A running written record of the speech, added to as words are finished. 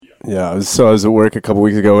Yeah, I was at work a couple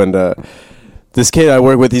weeks ago, and this kid I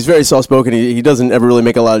work with, he's very soft-spoken. He doesn't ever really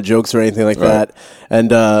make a lot of jokes or anything like that. And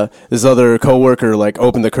this other coworker like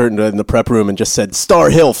opened the curtain in the prep room and just said, "Star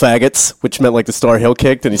Hill faggots," which meant like the Star Hill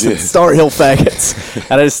kicked. And he said, "Star Hill faggots."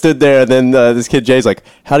 And I just stood there, and then this kid Jay's like,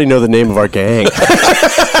 "How do you know the name of our gang?"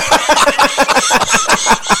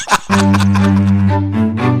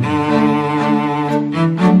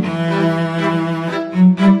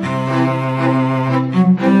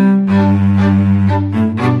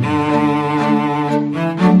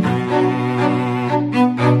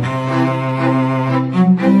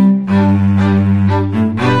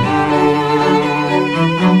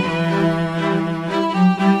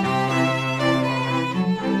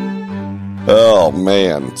 Oh,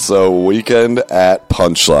 man. So, weekend at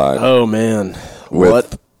Punchline. Oh, man.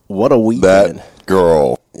 With What a weekend. that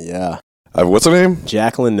girl. Yeah. What's her name?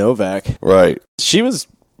 Jacqueline Novak. Right. She was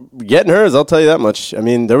getting hers, I'll tell you that much. I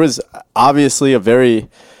mean, there was obviously I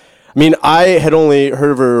had only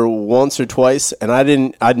heard of her once or twice, and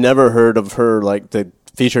I'd never heard of her, like, the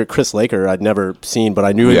feature Chris Laker I'd never seen, but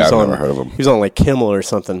I knew I've never heard of him. He was on, like, Kimmel or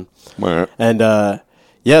something. Right. And,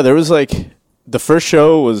 there was, like, the first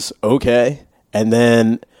show was okay, and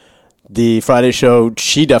then the Friday show,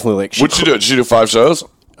 she definitely, like... What'd she do? Did she do 5 shows?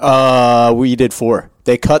 We did 4.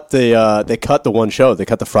 They cut the one show. They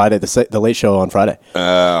cut the Friday, the late show on Friday.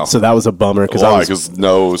 Oh. So that was a bummer. Why? Because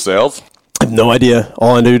no sales? I have no idea.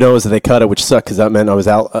 All I do know is that they cut it, which sucked because that meant I was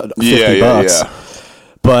out $50. Yeah.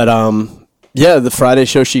 But the Friday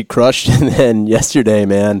show she crushed, and then yesterday,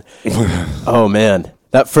 man, oh man,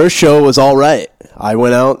 that first show was all right. I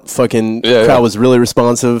went out, crowd was really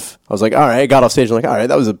responsive. I was like, all right, I got off stage. I'm like, all right,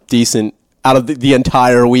 that was a decent out of the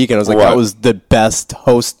entire week, and I was like, that was the best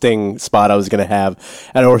hosting spot I was going to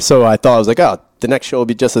have, or so I thought. I was like, oh, the next show will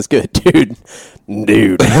be just as good, dude.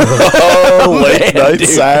 Oh, late night dude.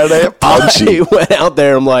 Saturday at Punchy. I went out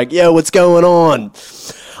there. I'm like, yo, what's going on?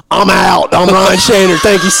 I'm out. I'm Ryan Shaner.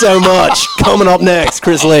 Thank you so much. Coming up next,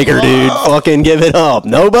 Chris Laker, dude. Fucking give it up.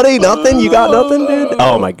 Nobody? Nothing? You got nothing, dude?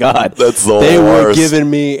 Oh, my God. That's the They worst. were giving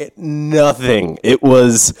me nothing. It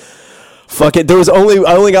was fucking... I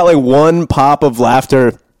only got like one pop of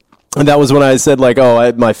laughter. And that was when I said, like,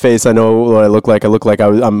 my face, I know what I look like. I look like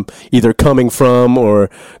I'm either coming from or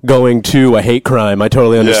going to a hate crime. I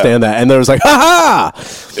totally understand that. And there was like, ha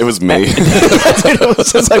ha! It was me. It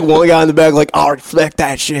was just like one guy in the back, like, I'll respect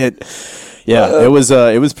that shit. Yeah, it was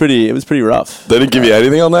pretty rough. They didn't give you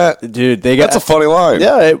anything on that? Dude, that's a funny line.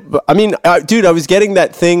 Yeah, dude, I was getting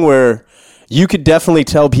that thing where you could definitely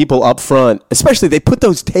tell people up front, especially they put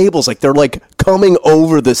those tables, like they're like coming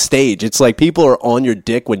over the stage. It's like people are on your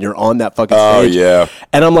dick when you're on that fucking stage. Oh, yeah.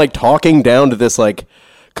 And I'm like talking down to this like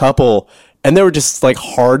couple, and they were just like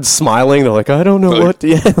hard smiling. They're like, I don't know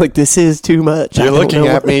like this is too much. You're looking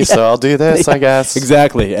at me, so I'll do this, I guess.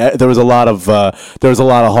 Exactly. There was a lot of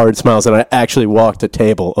hard smiles, and I actually walked a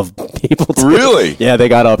table of people. Really? Yeah, they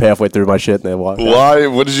got up halfway through my shit and they walked. Why?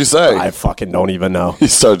 What did you say? I fucking don't even know. You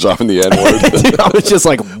started dropping the N-word. Dude, I was just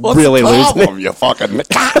like really losing it. You fucking...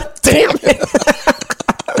 God damn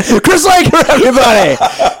it. Chris Laker, everybody.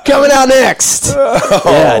 Coming out next.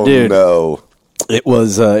 Yeah, dude. No. It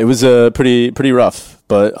was pretty rough,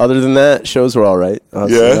 but other than that, shows were all right.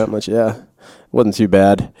 That much, it wasn't too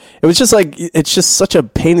bad. It was just like it's just such a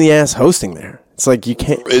pain in the ass hosting there. It's like you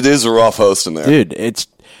can't. It is a rough hosting there, dude.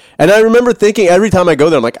 And I remember thinking every time I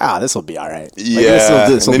go there, I'm like, this will be all right. Yeah.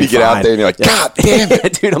 This and then you get out there and you're like, God damn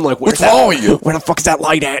it, dude. I'm like, what's wrong with you? Where the fuck is that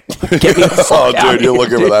light at? Get me the fuck out dude, you're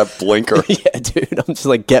looking for that blinker. Yeah, dude. I'm just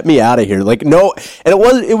like, get me out of here. Like, no. And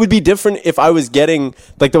it would be different if I was getting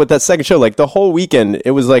like with that second show, like the whole weekend.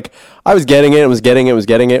 It was like I was getting it.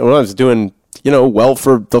 When I was doing, well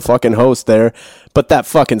for the fucking host there. But that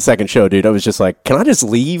fucking second show, dude, I was just like, can I just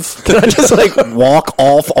leave? Can I just like walk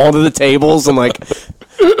off onto the tables and like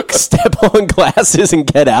step on glasses and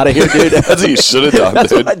get out of here, dude? That's what you should have done,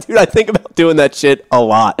 dude. I think about doing that shit a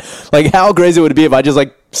lot. Like, how crazy would it be if I just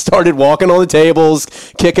like started walking on the tables,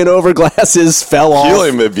 kicking over glasses, fell off?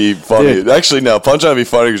 Helium would be funny. Dude. Actually, no, Punch Out would be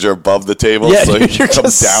funny because you're above the tables. Yeah, so dude, you're come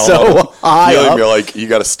just down so high Helium, up. you're like, you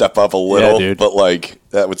got to step up a little, dude. but like,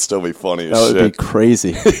 that would still be funny as shit. That would be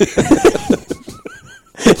crazy.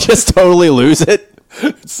 Just totally lose it.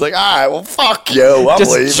 It's like, all right, well, fuck you. I'm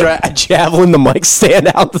just leaving. javelin the mic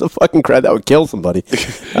stand out to the fucking crowd. That would kill somebody.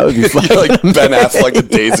 That would be fucking like Ben Affleck in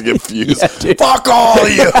Days of Confused. Yeah, fuck all of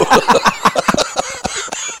you.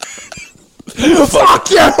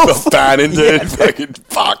 Fuck you. Bannon, dude. Fucking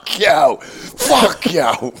fuck you. Fuck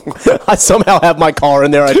you. I somehow have my car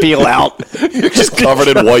in there. I peel out. You're just covered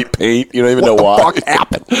in white paint. You don't even know why. What the fuck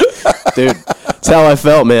happened? Dude, that's how I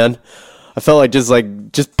felt, man. I felt like just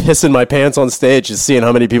pissing my pants on stage, just seeing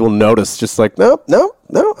how many people noticed. Just like, no.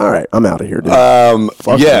 All right, I'm out of here, dude.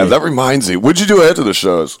 Yeah, that reminds me. What'd you do after the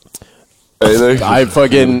shows? Anything? I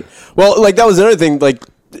fucking like that was another thing. Like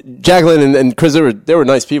Jacqueline and Chris, they were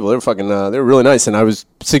nice people. They were fucking they were really nice. And I was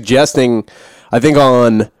suggesting, I think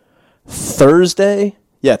on Thursday.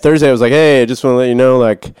 Yeah, Thursday I was like, hey, I just want to let you know,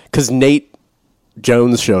 like, because Nate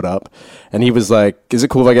Jones showed up, and he was like, is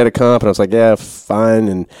it cool if I get a comp? And I was like, yeah, fine.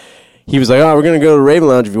 And he was like, oh, we're going to go to Raven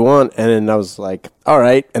Lounge if you want. And then I was like, all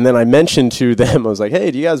right. And then I mentioned to them, I was like,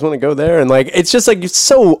 hey, do you guys want to go there? And like, it's just like, it's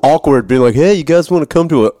so awkward being like, hey, you guys want to come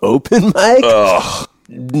to an open mic? Ugh.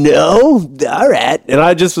 No? All right. And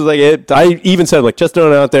I just was like, I even said, like, just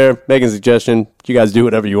throwing it out there, making a suggestion. You guys do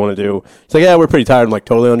whatever you want to do. He's like, yeah, we're pretty tired. I'm like,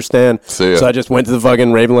 totally understand. See ya. So I just went to the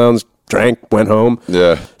fucking Raven Lounge, drank, went home.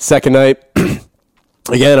 Yeah. Second night,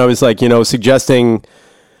 again, I was like, suggesting,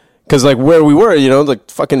 because like where we were, like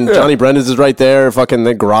fucking Johnny Brendan's is right there, fucking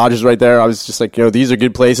the garage is right there. I was just like, these are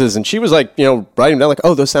good places. And she was like, writing down like,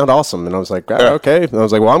 oh, those sound awesome. And I was like, okay. And I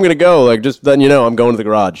was like, well, I'm going to go. Like, just letting you know, I'm going to the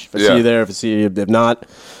garage. If I see you there, if I see you, if not,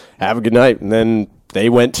 have a good night. And then they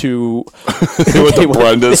went to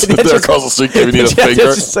Brenda's. They're across the street giving you the finger.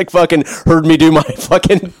 Just like fucking heard me do my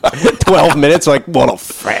fucking 12 minutes. Like, what a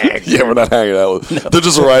fag. Yeah, we're not hanging out with. No. They're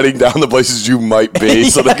just writing down the places you might be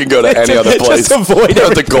so they can go to any other place. Just avoid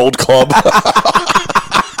at the Gold Club.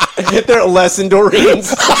 They're lesson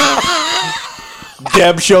Doreens.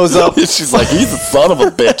 Deb shows up. She's like, he's a son of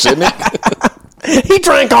a bitch, isn't he? He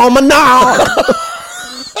drank all my now.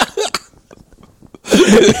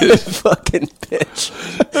 Fucking bitch.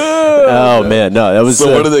 Oh man, no, that was. So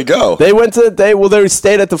where did they go? They went to they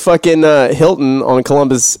stayed at the fucking Hilton on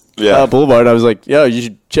Columbus Boulevard. I was like, yo, you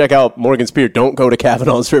should check out Morgan's Pier. Don't go to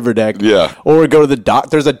Kavanaugh's River Deck. Yeah, or go to the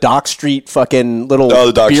dock. There's a Dock Street fucking little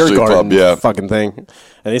beer Street garden pub, fucking thing.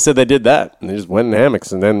 And they said they did that, and they just went in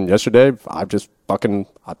hammocks. And then yesterday, I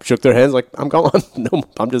shook their hands like, I'm gone. No,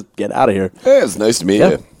 I'm just get out of here. Hey, it's nice to meet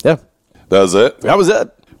you. Yeah, that was it. That was it.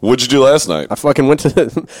 What'd you do last night? I fucking went to the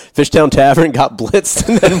Fishtown Tavern, got blitzed,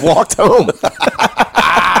 and then walked home.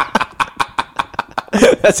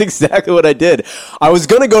 That's exactly what I did. I was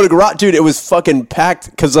going to go to garage. Dude, it was fucking packed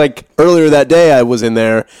because, like, earlier that day I was in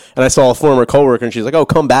there, and I saw a former coworker, and she's like, oh,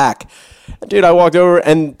 come back. Dude, I walked over,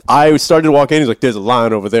 and I started to walk in. He's like, there's a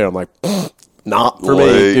line over there. I'm like, not for me,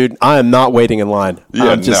 dude. I am not waiting in line. Yeah,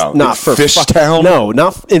 I'm just no. not for Fishtown. No,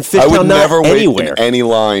 not in Fishtown. I would never wait anywhere. in any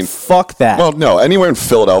line. Fuck that. Well, no, anywhere in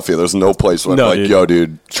Philadelphia, there's no place where I'm like, yo,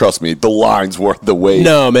 dude, trust me, the line's worth the wait.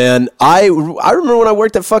 No, man. I remember when I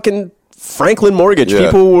worked at fucking Franklin Mortgage. Yeah.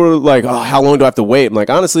 People were like, oh, how long do I have to wait? I'm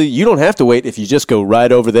like, honestly, you don't have to wait if you just go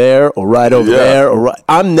right over there or right over there.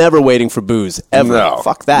 I'm never waiting for booze, ever. No.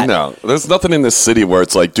 Fuck that. No, there's nothing in this city where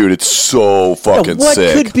it's like, dude, it's so fucking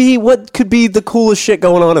sick. What could be the coolest shit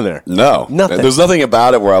going on in there? No. Nothing. There's nothing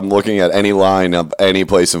about it where I'm looking at any line of any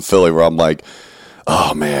place in Philly where I'm like,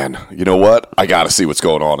 oh, man, you know what? I got to see what's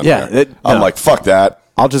going on in there. I'm like, fuck that.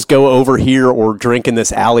 I'll just go over here or drink in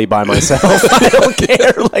this alley by myself. I don't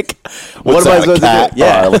care. Like, what am I supposed to do?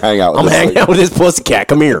 Yeah, I'll hang out with I'm hanging out with this pussycat.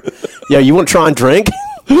 Come here. Yeah, you want to try and drink?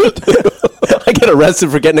 I get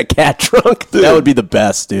arrested for getting a cat drunk. Dude. That would be the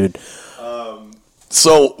best, dude.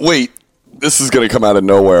 So wait, this is gonna come out of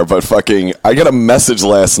nowhere, but fucking, I got a message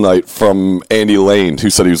last night from Andy Lane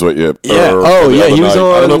who said he was with you. Yeah. He was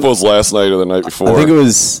on. I don't know if it was last night or the night before. I think it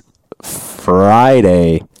was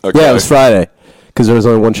Friday. Okay. Yeah, it was Friday. Because there was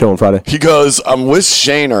only one show on Friday. He goes, I'm with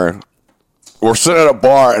Shaner. We're sitting at a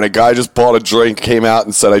bar, and a guy just bought a drink, came out,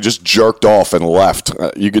 and said, I just jerked off and left.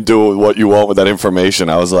 You could do what you want with that information.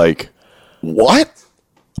 I was like, what?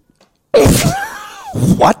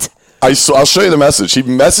 What? I'll show you the message. He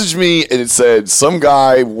messaged me, and it said, some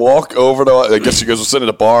guy walk over to, I guess you guys were sitting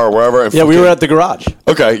at a bar or wherever. And we were at the garage.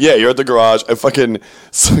 Okay, yeah, you're at the garage, and fucking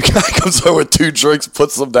some guy comes over with 2 drinks,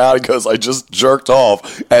 puts them down, and goes, I just jerked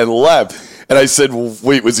off and left. And I said, well,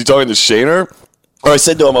 wait, was he talking to Shaner? Or I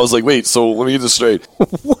said to him, I was like, wait, so let me get this straight.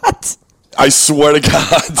 What? I swear to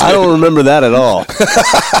God. Dude. I don't remember that at all.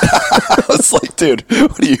 I was like, dude,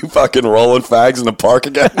 what are you fucking rolling fags in the park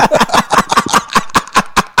again?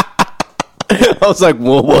 I was like,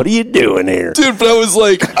 well, what are you doing here? Dude, but I was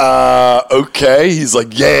like, okay. He's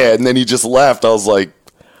like, yeah. And then he just left. I was like,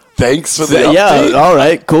 thanks for the update. Yeah, all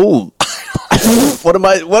right, cool.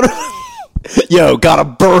 Yo, got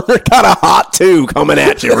a hot 2 coming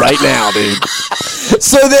at you right now, dude.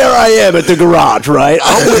 So there I am at the garage, right?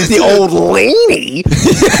 I'm with the old Laney.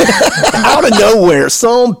 Out of nowhere,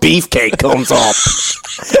 some beefcake comes up.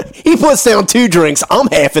 He puts down 2 drinks. I'm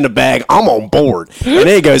half in the bag. I'm on board. And then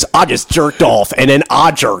he goes, I just jerked off. And then I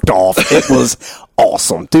jerked off. It was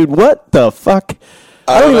awesome, dude. What the fuck?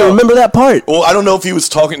 I don't even remember that part. Well, I don't know if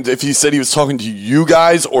he said he was talking to you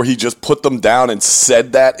guys or he just put them down and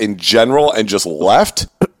said that in general and just left.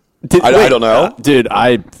 I don't know. Dude,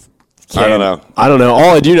 I don't know. I don't know.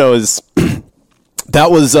 All I do know is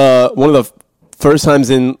that was one of the first times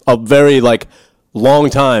in a very, like, long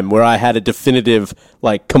time where I had a definitive,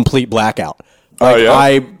 like, complete blackout. Like, yeah?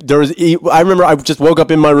 I remember I just woke up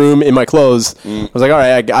in my room in my clothes. I was like, all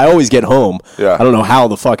right, I always get home. Yeah. I don't know how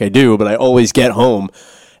the fuck I do, but I always get home.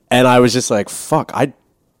 And I was just like, fuck,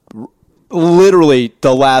 literally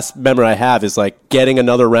the last memory I have is like getting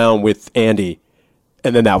another round with Andy.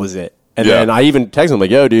 And then that was it. And then I even texted him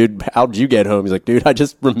like, yo, dude, how'd you get home? He's like, dude, I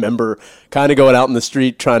just remember kind of going out in the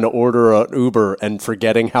street trying to order an Uber and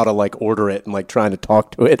forgetting how to, like, order it and, like, trying to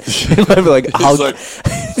talk to it. And I'd be like, how...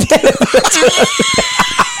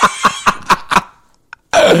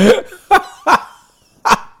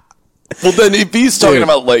 Well, then if he's talking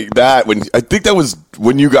about like that, I think that was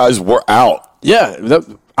when you guys were out. Yeah.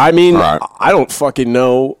 I mean, I don't fucking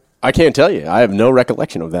know. I can't tell you. I have no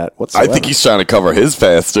recollection of that whatsoever. I think he's trying to cover his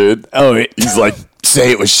past, dude. Oh, he's like,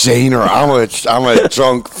 say it was Shane, or I'm a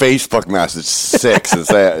drunk Facebook message 6 and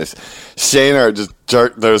say it. Shane just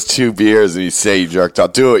jerked those 2 beers and you say you jerked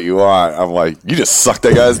off. Do what you want. I'm like, you just sucked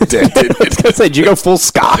that guy's dick. I was gonna say, did you go full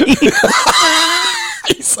Scotty?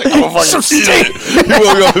 He's like, I'm a fucking idiot.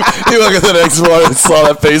 He woke up the next morning and saw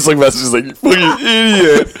that Facebook message. He's like, you fucking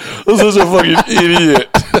idiot. I'm such a fucking idiot.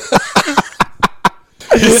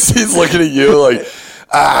 He's looking at you like,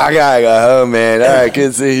 I gotta go home, man. All right, good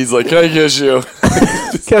to see. He's like, can I kiss you?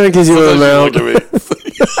 Can I kiss you on the mouth?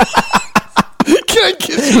 Can I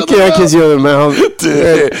kiss you on the mouth? Can I kiss you on the mouth?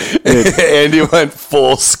 Dude. Andy went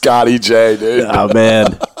full Scotty J, dude. Oh,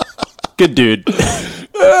 man. Good dude.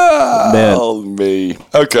 Man. Oh, me.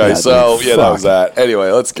 Okay, so, yeah, that was that.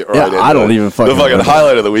 Anyway, let's get right into it. I don't even fucking The fucking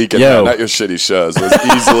highlight of the weekend, man, not your shitty shows, was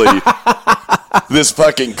easily this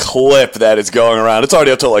fucking clip that is going around. It's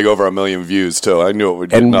already up to, like, over 1 million views, too. I knew it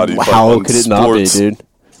would not even. How could it not be, dude?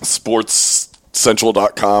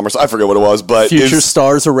 SportsCentral.com or something. I forget what it was, but Future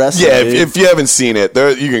Stars of Wrestling. Yeah, if you haven't seen it,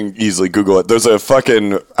 you can easily Google it. There's a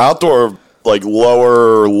fucking outdoor, like,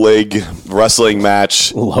 lower league wrestling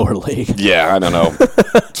match. Lower league. Yeah, I don't know.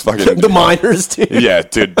 It's fucking the minors, dude. Yeah,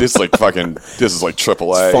 dude. This is like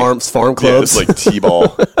AAA. It's farm clubs. Yeah, it's like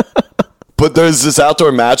T-ball. But there's this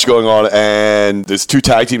outdoor match going on, and there's 2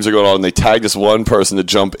 tag teams are going on, and they tag this one person to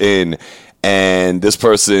jump in. And this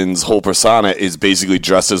person's whole persona is basically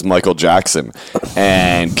dressed as Michael Jackson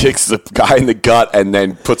and kicks the guy in the gut and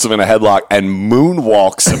then puts him in a headlock and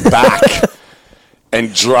moonwalks him back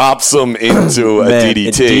and drops him into a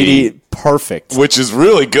DDT. Perfect. Which is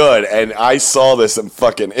really good. And I saw this and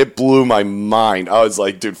fucking, it blew my mind. I was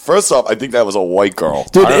like, dude, first off, I think that was a white girl.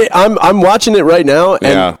 Dude, I'm watching it right now,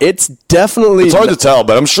 and it's definitely... It's hard to tell,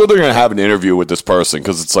 but I'm sure they're going to have an interview with this person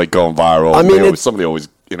because it's like going viral. I mean, somebody always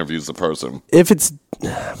interviews the person. If it's...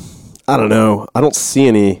 I don't know. I don't see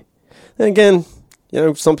any... And again,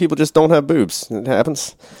 some people just don't have boobs. It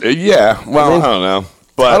happens. Yeah. Well, I don't know.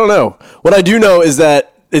 But I don't know. What I do know is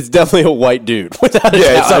that it's definitely a white dude. Without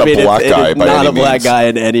it's not a black guy by any not a black means. guy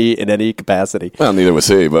in any capacity. Well, neither was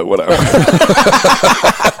he, but whatever.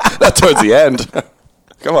 Not towards the end.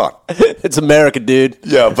 Come on. It's America, dude.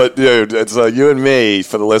 Yeah, but dude, it's you and me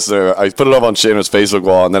for the listener. I put it up on Shayna's Facebook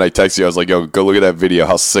wall, and then I texted you. I was like, yo, go look at that video.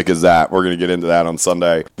 How sick is that? We're going to get into that on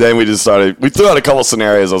Sunday. Then we threw out a couple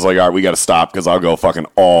scenarios. I was like, all right, we got to stop because I'll go fucking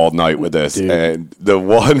all night with this. Dude. And the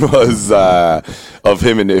one was of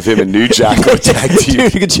him and New Jack were tag team.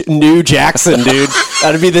 Dude, New Jackson, dude.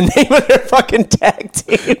 That'd be the name of their fucking tag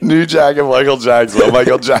team. New Jack and Michael Jackson. Well,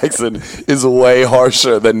 Michael Jackson is way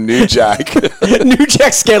harsher than New Jack. New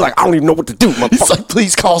Jack's scared, like, I don't even know what to do. He's like,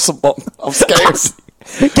 please call someone. I'm scared.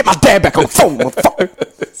 Get my dad back on the phone,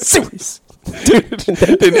 motherfucker. Serious. Dude,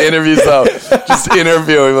 in interviews, though, just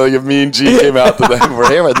interviewing, like, if me and G came out to them,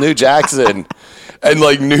 we're here with New Jackson. And,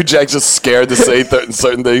 like, New Jack's just scared to say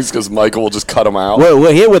certain things because Michael will just cut him out. Well,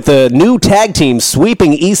 we're here with the new tag team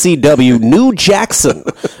sweeping ECW, New Jackson,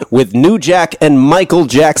 with New Jack and Michael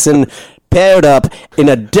Jackson paired up in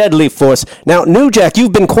a deadly force. Now, New Jack,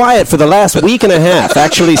 you've been quiet for the last week and a half,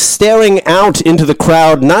 actually staring out into the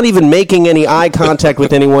crowd, not even making any eye contact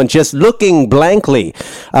with anyone, just looking blankly.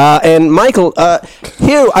 And Michael,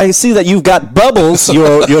 here I see that you've got Bubbles,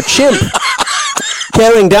 your chimp,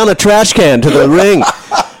 carrying down a trash can to the ring.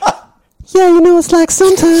 Yeah, it's like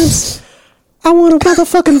sometimes I want a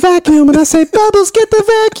motherfucking vacuum, and I say, Bubbles, get the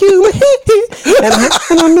vacuum.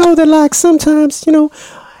 and I know that, like, sometimes,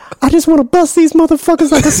 I just want to bust these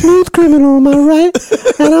motherfuckers like a smooth criminal, am I right?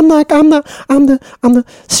 And I'm like, I'm the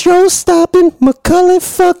show-stopping, Macaulay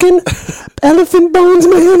fucking, elephant bones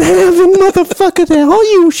man having motherfucker that all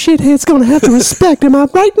you shitheads gonna have to respect. Am I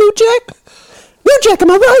right, New Jack? New Jack,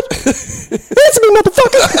 am I right? Answer me,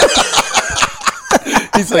 motherfucker.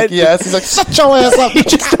 He's like, yes. He's like, shut your ass up. He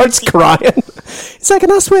just starts crying. He's like,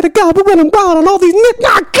 and I swear to God, we're running wild on all these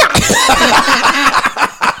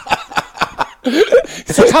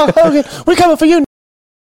He's like, Hulk Hogan, we're coming for you.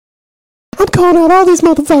 I'm calling out all these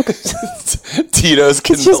motherfuckers. Tito's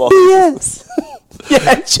It's just BS.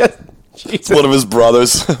 Yeah, it's just Jesus. one of his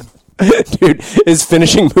brothers. Dude, his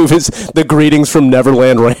finishing move is the greetings from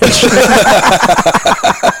Neverland Ranch.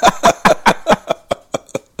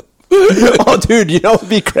 Oh, dude, you know what would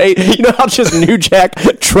be great? You know how just New Jack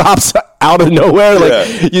drops out of nowhere?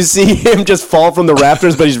 Like, you see him just fall from the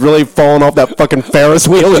rafters, but he's really falling off that fucking Ferris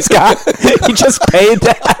wheel he's got. He just paid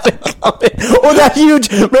to have it come in. Or that huge,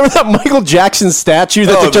 remember that Michael Jackson statue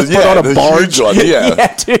that they just put on a barge? One,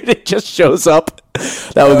 Yeah, dude, it just shows up.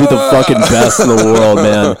 That would be the fucking best in the world,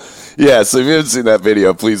 man. Yeah, so if you haven't seen that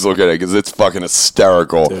video, please look at it because it's fucking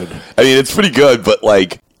hysterical. Dude. I mean, it's pretty good, but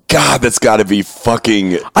like, God, that's got to be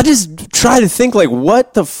fucking... I just try to think, like,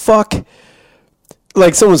 what the fuck...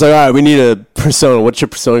 Like, someone's like, all right, we need a persona. What's your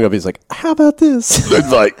persona going to be? He's like, how about this?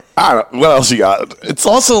 It's like, I don't know. What else you got? It's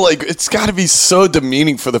also like, it's got to be so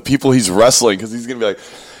demeaning for the people he's wrestling because he's going to be like,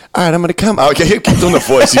 all right, I'm going to come. Okay, keep doing the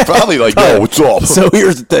voice. He's probably like, yo, what's up? So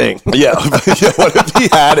here's the thing. Yeah, what if he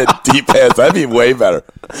had a deep pants? That'd be way better.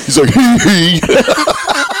 He's like, hee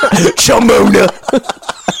Shamona.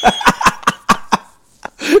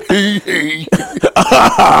 hee.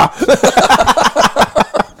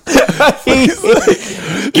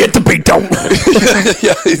 Get the beat down.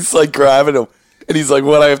 Yeah, he's like grabbing him. And he's like,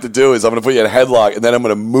 what I have to do is I'm going to put you in a headlock and then I'm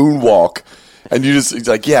going to moonwalk. And you just, he's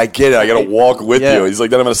like, yeah, I get it. I got to walk with you. He's like,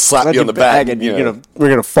 then I'm going to slap you on the back. And we're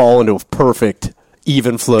going to fall into a perfect,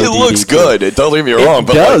 even flow. It looks good. It don't get me wrong.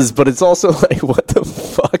 It does, but it's also like, what the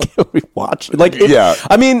fuck are we watching? Like, yeah.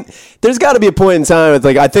 I mean, there's got to be a point in time. It's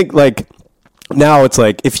like, I think, like, now it's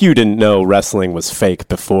like, if you didn't know wrestling was fake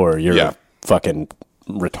before, you're fucking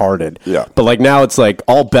retarded. Yeah. But like, now it's like,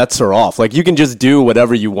 all bets are off. Like, you can just do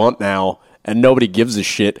whatever you want now. And nobody gives a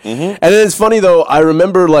shit. Mm-hmm. And then it's funny, though, I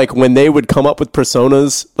remember, like, when they would come up with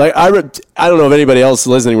personas. Like, I don't know if anybody else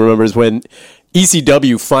listening remembers when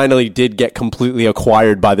ECW finally did get completely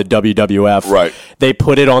acquired by the WWF. Right. They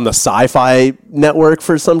put it on the Sci-Fi network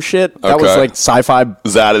for some shit. That was, like, Sci-Fi.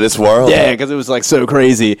 Is that of this world? Yeah, because it was, like, so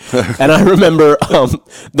crazy. And I remember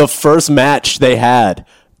the first match they had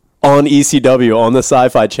on ECW, on the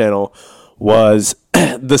Sci-Fi channel, was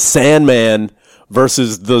the Sandman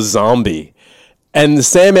versus the Zombie. And the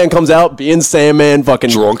Sandman comes out being Sandman, fucking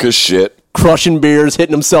drunk as shit, crushing beers,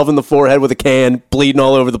 hitting himself in the forehead with a can, bleeding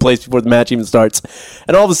all over the place before the match even starts.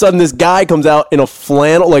 And all of a sudden, this guy comes out in a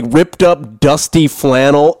flannel, like ripped up, dusty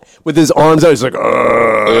flannel, with his arms out. He's like,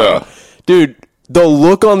 yeah. Dude, the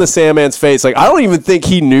look on the Sandman's face, like, I don't even think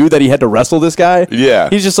he knew that he had to wrestle this guy. Yeah.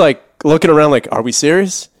 He's just like looking around like, are we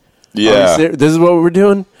serious? Yeah. This is what we're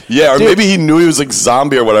doing? Yeah, or dude. Maybe he knew he was like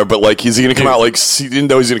zombie or whatever, but like, is he going to come out like, he didn't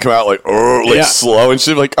know he's going to come out like slow and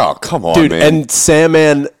shit? Like, oh, come on, dude, man. And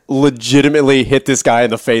Sandman legitimately hit this guy in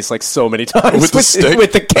the face like so many times. With the stick?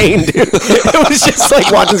 With the cane, dude. It was just like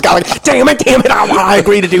watching this guy like, damn it, I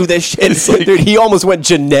agree to do this shit. Like, dude, he almost went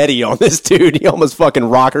Jannetty on this dude. He almost fucking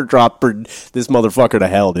rocker dropped this motherfucker to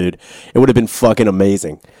hell, dude. It would have been fucking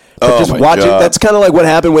amazing. But just watch it. That's kind of like what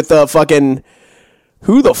happened with the fucking...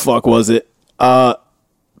 Who the fuck was it? I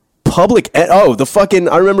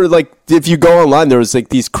remember, like, if you go online, there was, like,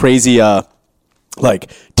 these crazy,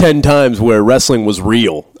 like, 10 times where wrestling was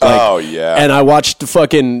real. Like, oh, yeah. And I watched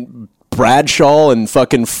fucking Bradshaw and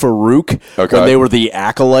fucking Farouk when they were the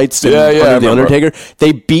acolytes and The Undertaker.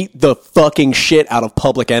 They beat the fucking shit out of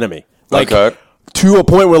Public Enemy. Like, to a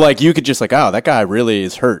point where, like, you could just, like, oh, that guy really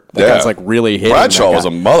is hurt. That guy's, like, really hitting. Bradshaw was a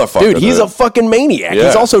motherfucker. Dude, he's a fucking maniac. Yeah.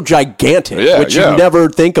 He's also gigantic, which you never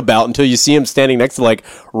think about until you see him standing next to, like,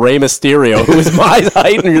 Rey Mysterio, who is my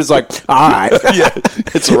height, and you're just like, all right. Yeah,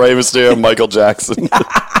 it's Rey Mysterio and Michael Jackson.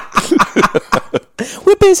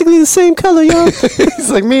 We're basically the same color, yo.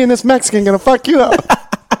 He's like, me and this Mexican gonna fuck you up.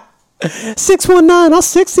 619, I'll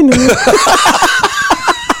 60 now.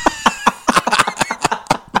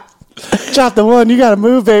 Drop the one, you gotta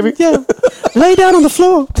move, baby. Yeah. Lay down on the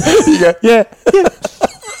floor. Yeah.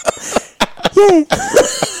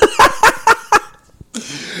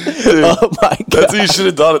 Dude, oh my God. That's what you should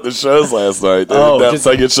have done at the shows last night. Dude. Oh, that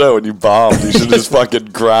second show when you bombed. You should have just fucking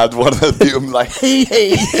grabbed one of the people and like,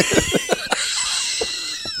 hey.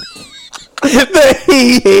 The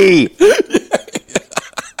hee.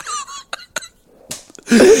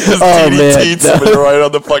 Oh man, somebody right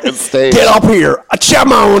on the fucking stage. Get up here,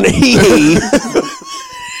 come on, hee.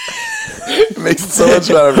 It makes it so much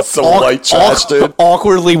better if it's some white trash, dude.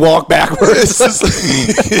 Awkwardly walk backwards.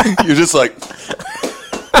 You're just like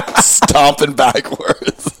stomping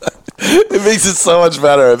backwards. It makes it so much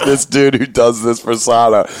better if this dude who does this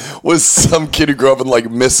persona was some kid who grew up in like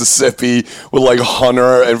Mississippi with like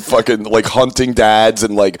hunter and fucking like hunting dads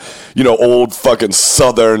and like, you know, old fucking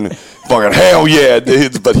southern fucking hell yeah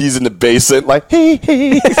dudes, but he's in the basement like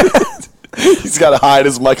hey. He's got to hide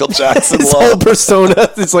his Michael Jackson His love. whole persona,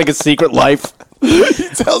 it's like a secret life. He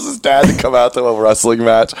tells his dad to come out to a wrestling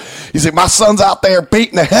match. He's like, my son's out there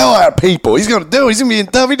beating the hell out of people. He's going to do it. He's going to be in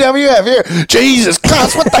WWF here. Jesus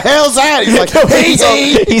Christ, what the hell's that? He's like,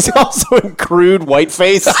 hey. He's also in crude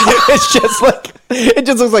whiteface. It's just like, it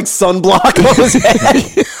just looks like sunblock on his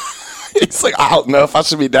head. He's like, I don't know if I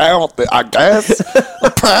should be down with it. I guess.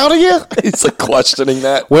 I'm proud of you. He's like questioning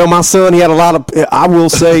that. Well, my son, he had a lot of, I will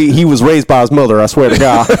say he was raised by his mother, I swear to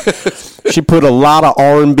God. She put a lot of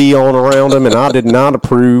R&B on around him, and I did not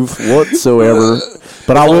approve whatsoever.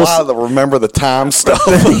 But I will a lot of the remember the time stuff.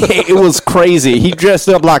 It was crazy. He dressed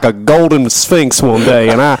up like a golden sphinx one day,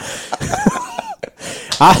 and I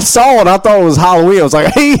saw it. I thought it was Halloween. I was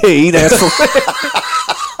like, hey, that's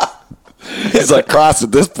He's like, Christ,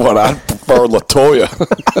 at this point, I prefer LaToya.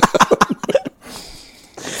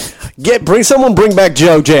 Bring back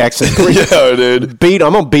Joe Jackson. Yeah, dude.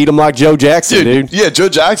 I'm gonna beat him like Joe Jackson, dude. Yeah, Joe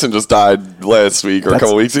Jackson just died last week or a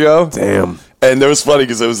couple weeks ago. Damn. And it was funny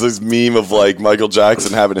because it was this meme of like Michael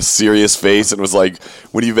Jackson having a serious face and was like,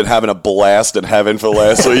 when you've been having a blast in heaven for the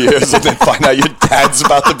last 3 years and then find out your dad's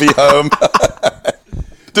about to be home.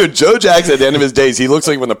 Dude, Joe Jackson, at the end of his days, he looks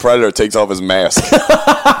like when the Predator takes off his mask.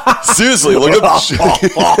 Seriously, look up.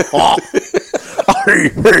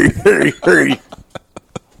 Hey.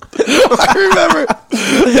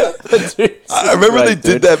 I remember they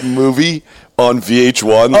did that movie on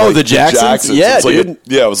VH1. Oh, like the Jacksons? Yeah, it's dude. Like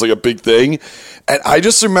it was like a big thing. And I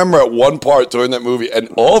just remember at one part during that movie, and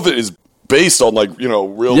all of it is based on like, you know,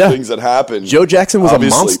 real things that happened. Joe Jackson was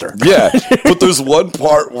obviously a monster. Yeah. But there's one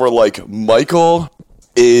part where like Michael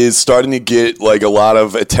is starting to get like a lot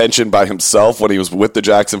of attention by himself when he was with the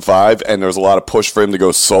Jackson 5, and there was a lot of push for him to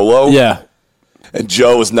go solo. Yeah. And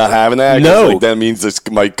Joe was not having that. No. Like, that means this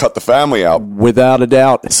might cut the family out. Without a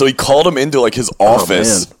doubt. So he called him into like his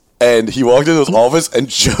office. And he walked into his office, and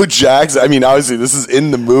Joe Jackson, I mean, obviously, this is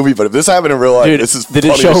in the movie, but if this happened in real life, dude, this is did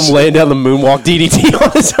it show him laying down the moonwalk DDT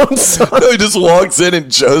on his own son? No, he just walks in,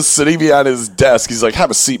 and Joe's sitting behind his desk. He's like,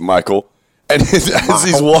 have a seat, Michael. And as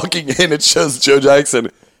he's walking in, it shows Joe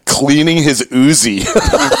Jackson cleaning his Uzi.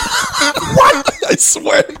 What? I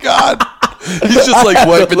swear to God. He's just like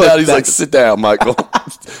wiping down. He's like, sit down, Michael.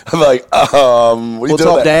 I'm like, what are you What's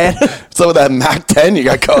doing up, Dad? What's up with that Mac 10 you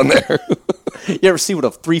got going there? You ever see what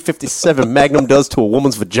a 357 Magnum does to a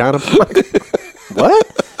woman's vagina? What?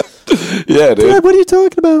 Yeah, dude. Dad, what are you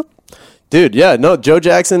talking about? Dude, yeah, no, Joe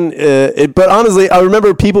Jackson. But honestly, I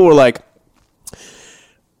remember people were like,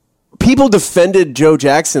 people defended Joe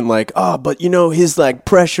Jackson like, oh, but you know, his like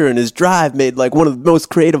pressure and his drive made like one of the most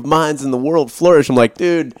creative minds in the world flourish. I'm like,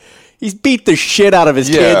 dude, he's beat the shit out of his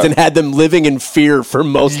kids and had them living in fear for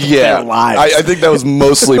most of their lives. I think that was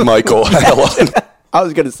mostly Michael. I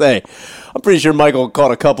was going to say, I'm pretty sure Michael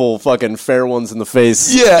caught a couple fucking fair ones in the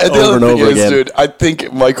face. Yeah, and the over other and thing over is, again. dude, I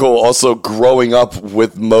think Michael also growing up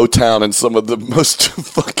with Motown and some of the most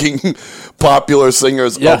fucking popular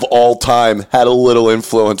singers of all time had a little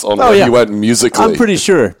influence on where he went musically. I'm pretty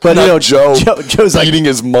sure. But you know, Joe's beating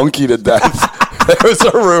his monkey to death. There was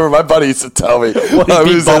a rumor. My buddy used to tell me. He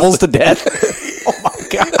beat Bubbles to death. Oh, my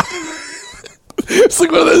God. It's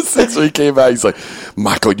like one of those things where he came out. He's like,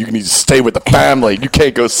 Michael, you need to stay with the family. You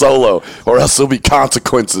can't go solo or else there'll be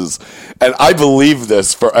consequences. And I believed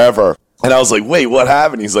this forever. And I was like, wait, what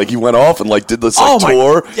happened? He's like, he went off and like did this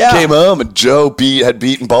tour, came home, and Joe had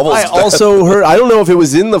beaten Bubbles. I also heard, I don't know if it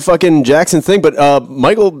was in the fucking Jackson thing, but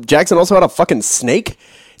Michael Jackson also had a fucking snake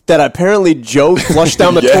that apparently Joe flushed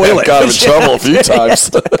down the toilet. Got him in trouble a few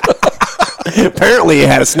times. Apparently he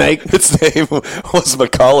had a snake. Its name was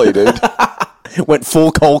Macaulay, dude. Went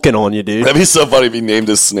full Culkin on you, dude. That'd be so funny if he named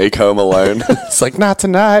his snake Home Alone. It's like, not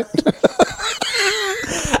tonight.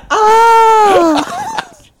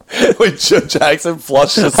 Wait, Joe Jackson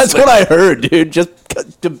flushed his That's snake. what I heard, dude. Just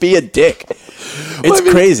to be a dick. It's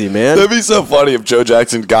crazy, man. That'd be so funny if Joe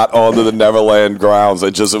Jackson got onto the Neverland grounds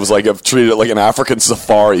and it was like treated it like an African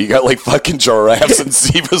safari. You got like fucking giraffes and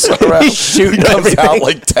zebras around. He's shooting he comes everything. out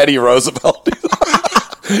like Teddy Roosevelt.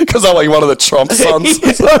 Because I'm like one of the Trump sons.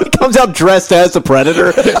 He comes out dressed as the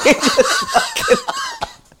Predator.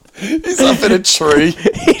 He's up in a tree.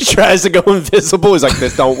 He tries to go invisible. He's like,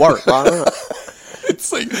 this don't work.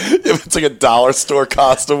 It's like a dollar store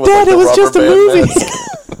costume with Dad, like it the was rubber just a band movie. mask.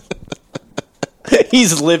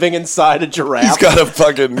 He's living inside a giraffe. He's got a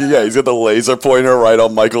fucking he's got the laser pointer right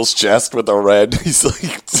on Michael's chest with the red. He's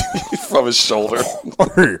like from his shoulder.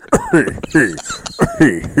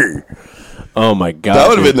 Oh my god. That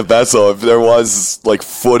would have been the best though if there was like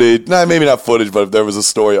footage. Nah, maybe not footage, but if there was a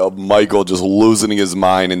story of Michael just losing his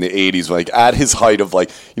mind in the 80s, like at his height of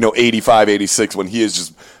 85, 86, when he is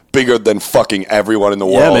just bigger than fucking everyone in the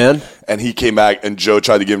world. Yeah, man. And he came back and Joe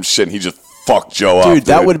tried to give him shit and he just fucked Joe up. Dude,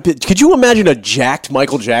 that would have been. Could you imagine a jacked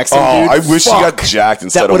Michael Jackson? Oh, dude? I wish he got jacked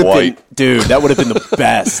instead of white. Dude, that would have been the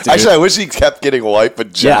best. Dude. Actually, I wish he kept getting white,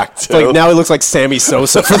 but jacked too. Like now he looks like Sammy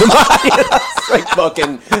Sosa for the It's like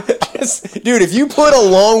fucking, dude. If you put a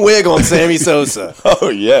long wig on Sammy Sosa, oh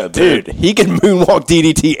yeah, dude, he can moonwalk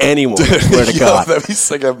DDT anyone. I swear to God. That'd be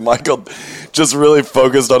sick if Michael just really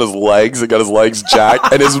focused on his legs and got his legs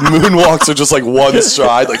jacked, and his moonwalks are just like one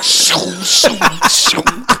stride, like shoom, shoom,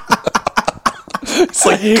 shoom. It's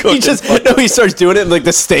like he starts doing it and like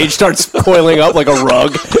the stage starts coiling up like a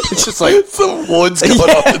rug. It's just like some wood's going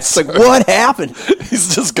up. It's like what happened?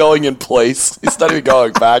 He's just going in place. He's not even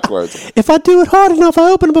going backwards. If I do it hard enough,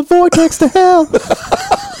 I open up a vortex to hell.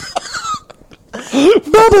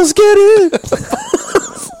 Bubbles, get in.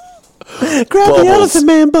 Grab the elephant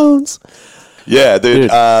man bones. Yeah, dude.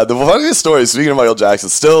 The funniest story, speaking of Michael Jackson,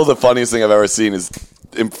 still the funniest thing I've ever seen is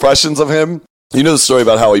impressions of him. You know the story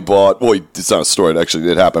about how he bought... Well, it's not a story. It actually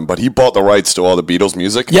did happen. But he bought the rights to all the Beatles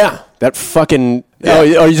music. Yeah. That fucking... Yeah. Oh,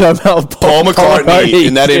 you talking about Paul McCartney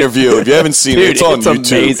in that interview. If you haven't seen it, it's on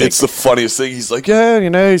YouTube. Amazing. It's the funniest thing. He's like, yeah,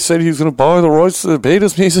 he said he was going to buy the rights to the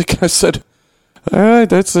Beatles music. I said, all right,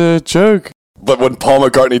 that's a joke. But when Paul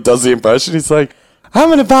McCartney does the impression, he's like, I'm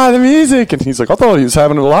going to buy the music. And he's like, I thought he was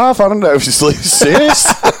having a laugh. I don't know if he's serious.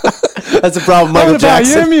 That's the problem, Michael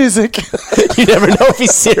Jackson. Your music. You never know if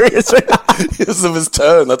he's serious or not. Because of his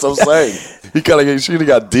tone. That's what I'm saying. He kind of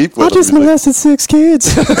got deep with I just molested 6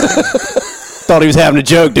 kids. Thought he was having a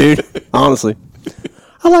joke, dude. Honestly.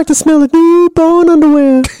 I like to smell of newborn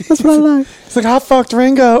underwear. That's what I like. He's like, I fucked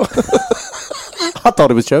Ringo. I thought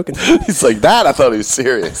he was joking. He's like, that? I thought he was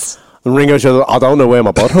serious. And Ringo said, I don't know where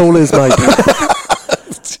my butthole is, mate.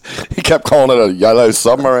 He kept calling it a yellow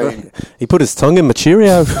submarine. He put his tongue in my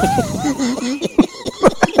Cheerio.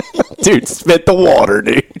 Dude, spit the water,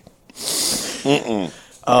 dude.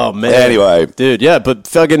 Oh, man. Anyway. Dude, yeah, but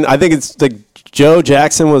fucking, I think it's like Joe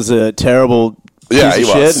Jackson was a terrible piece of shit.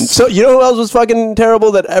 Was. And so, you know who else was fucking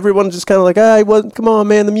terrible that everyone just kind of like, come on,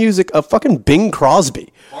 man, the music. Fucking Bing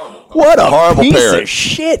Crosby. What a horrible piece parent. of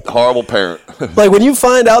shit. Horrible parent. Like, when you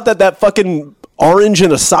find out that fucking orange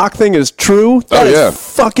in a sock thing is true, that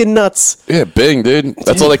is fucking nuts. Yeah, Bing, dude.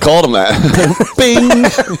 That's all they called him that. Bing.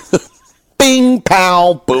 Bing,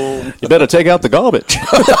 pow, boom. You better take out the garbage.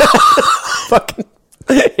 Fucking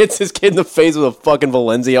hits his kid in the face with a fucking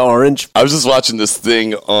Valencia orange. I was just watching this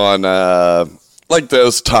thing on, like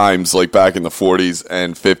those times, like back in the 40s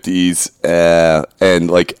and 50s. And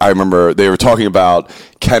like, I remember they were talking about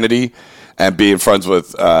Kennedy and being friends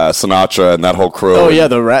with Sinatra and that whole crew. Oh, yeah,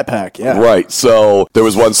 the Rat Pack, yeah. Right. So there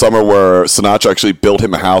was one summer where Sinatra actually built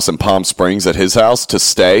him a house in Palm Springs at his house to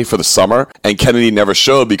stay for the summer. And Kennedy never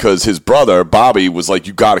showed because his brother, Bobby, was like,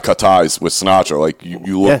 you got to cut ties with Sinatra. Like,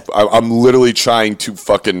 you look, I'm literally trying to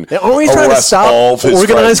fucking arrest stop all of his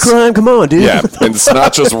organized friends. crime. Come on, dude. Yeah, and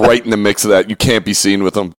Sinatra's right in the mix of that. You can't be seen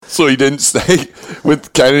with him. So he didn't stay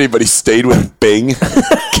with Kennedy, but he stayed with Bing.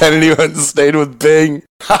 Kennedy went and stayed with Bing.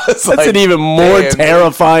 That's like, an even more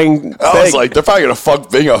terrifying thing. I was like, they're probably going to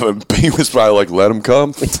fuck Bing up. And Bing was probably like, let him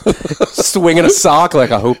come. Swinging a sock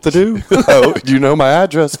like I hope to do. Oh, you know my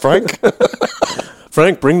address, Frank?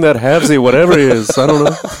 Frank, bring that halvesy, whatever he is. I don't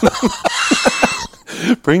know.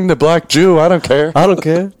 Bring the black Jew. I don't care. I don't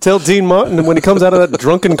care. Tell Dean Martin when he comes out of that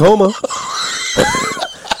drunken coma.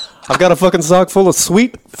 I've got a fucking sock full of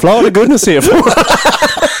sweet Florida goodness here for him.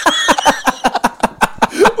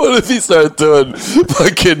 What if he started doing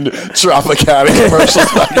fucking Tropicana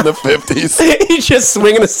commercials back in the 50s? He's just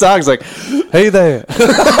swinging his socks like, hey there.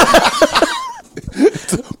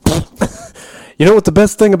 You know what the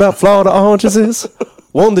best thing about Florida oranges is?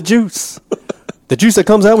 One, the juice. The juice that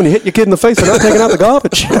comes out when you hit your kid in the face and not taking out the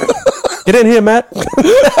garbage. Get in here, Matt.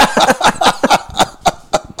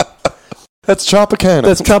 That's Tropicana.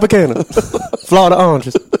 That's Tropicana. Florida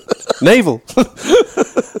oranges. Naval.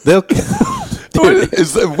 They'll...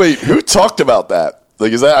 Wait, who talked about that?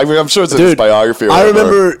 Like, is that? I mean, I'm sure it's in his Dude, biography. Or I whatever.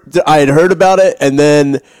 remember I had heard about it, and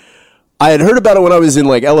then I had heard about it when I was in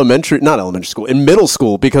like not elementary school, in middle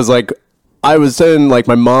school, because like I was saying like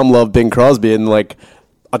my mom loved Bing Crosby, and like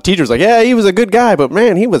a teacher's like, yeah, he was a good guy, but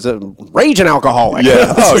man, he was a raging alcoholic.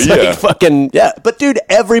 Yeah. Oh, It's yeah. Like, fucking yeah. But dude,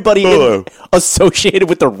 everybody associated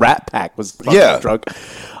with the Rat Pack was fucking drunk.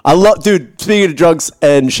 I love, dude. Speaking of drugs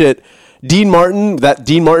and shit, Dean Martin, that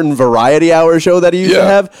Dean Martin Variety Hour show that he used to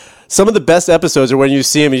have. Some of the best episodes are when you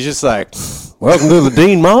see him. He's just like, "Welcome to the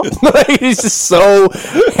Dean Martin." He's just so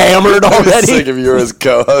hammered already. Sick if you were his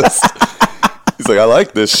co-host. He's like, I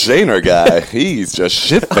like this Shaner guy. He's just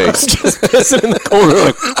shit-faced. Just pissing in the corner.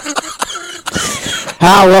 Like,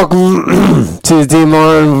 hi, welcome to the Dean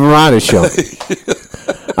Martin Variety Show.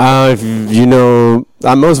 If you know,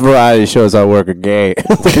 on most variety shows I work are gay.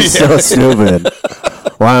 It's so stupid.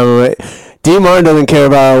 Why? Dean Martin doesn't care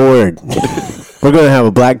about our word. We're going to have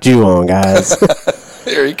a black Jew on, guys.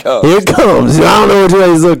 Here he comes. Here it comes. I don't know which way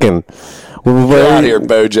he's looking. Get out of here,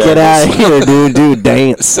 Bojangles. Get out of here, dude. Dude,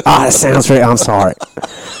 dance. Ah, that sounds right. I'm sorry.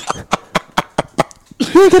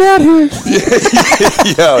 Get out of here.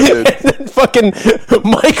 Yeah, dude. And then fucking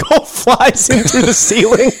Michael flies in through the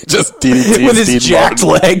ceiling. Just DDT with his jacked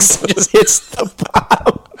legs. Just hits the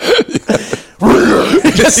bottom.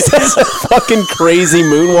 Just says a fucking crazy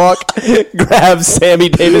moonwalk. Grabs Sammy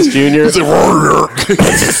Davis Jr. He's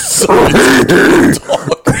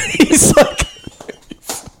like,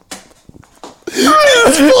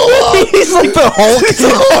 He's like the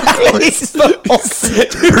Hulk. He's the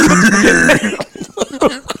Hulk.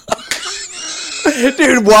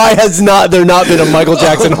 Dude, why has there not been a Michael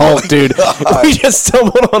Jackson Hulk, dude? We just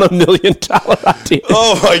stumbled on $1 million idea.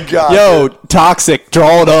 oh my god. Yo, Toxic,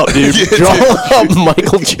 draw it up, dude. Draw up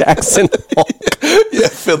Michael Jackson Hulk. Yeah,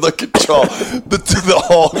 Phil, look at Shaw. The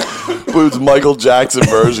Hulk was Michael Jackson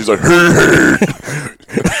version. He's like,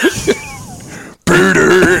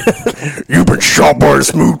 Peter, you've been shot by a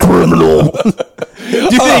smooth criminal.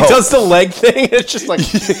 Dude, he does the leg thing. It's just like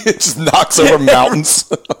It just knocks over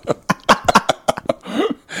mountains.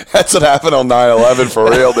 That's what happened on 9/11 for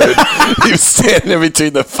real, dude. He was standing in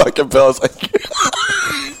between the fucking pillows like,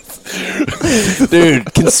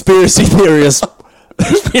 dude, conspiracy theorist.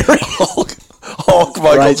 Hulk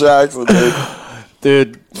Michael Jackson, dude.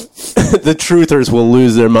 Dude, the truthers will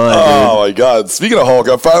lose their mind, Oh my god. Speaking of Hulk,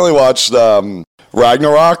 I finally watched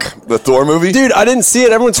Ragnarok, the Thor movie. dude. I didn't see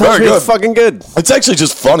it. Everyone tells Very me good. it's fucking good. It's actually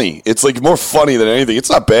just funny. It's like more funny than anything. It's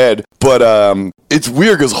not bad, but it's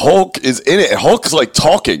weird because Hulk is in it. And Hulk is like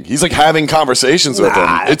talking. He's like having conversations with him.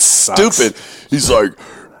 It's stupid. He's like,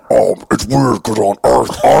 it's weird because on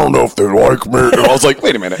Earth, I don't know if they like me. And I was like,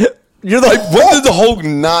 wait a minute. You're the Like, when did the Hulk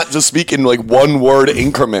not just speak in like one word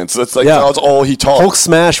increments? That's like Yeah. that's all he talks. Hulk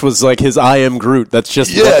smash was like his I am Groot. That's just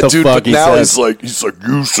Yeah, what the dude, fuck but he now says. he's like,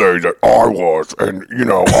 you say that I was, and you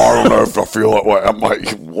know, I don't know if I feel that way. I'm like,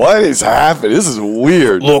 what is happening? This is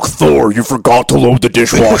weird. Look, Thor, you forgot to load the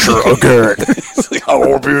dishwasher again. It's like, I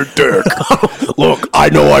won't be a dick. Look, I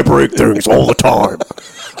know I break things all the time,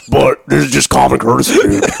 but this is just common courtesy,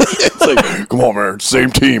 dude. It's like, come on, man, same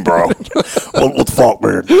team, bro. What the fuck,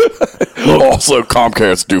 man? Also,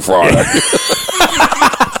 Comcast due Friday.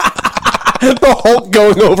 the Hulk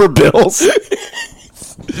going over bills.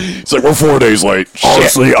 It's like, we're 4 days late.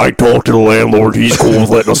 Honestly, I talked to the landlord. He's cool with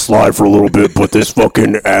letting us slide for a little bit, but this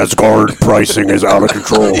fucking Asgard pricing is out of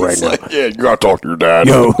control right It's now. like, yeah, you gotta talk to your dad.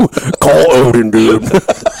 Yo, call Odin, dude.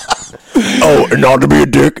 Oh, and not to be a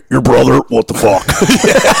dick, your brother, what the fuck?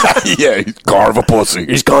 Yeah, he's kind of a pussy.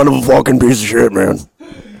 He's kind of a fucking piece of shit, man.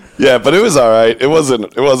 Yeah, but it was all right. It was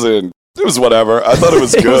whatever. I thought it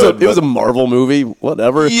was good. It was a Marvel movie.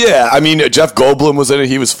 Whatever. Yeah, I mean, Jeff Goldblum was in it.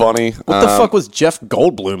 He was funny. What the fuck was Jeff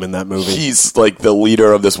Goldblum in that movie? He's like the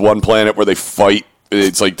leader of this one planet where they fight.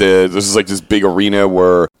 It's like this is like this big arena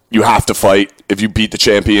where you have to fight. If you beat the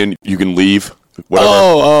champion, you can leave. Whatever.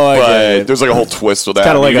 I get But it. there's like a whole twist with that.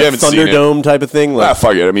 Kind of like You a haven't seen it. Thunderdome type of thing. Like,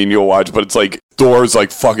 Fuck it. I mean, you'll watch, but it's like Thor's like,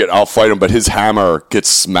 fuck it, I'll fight him. But his hammer gets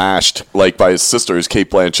smashed like by his sister, is Kate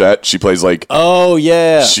Blanchett. She plays like, oh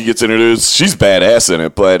yeah. she gets introduced. She's badass in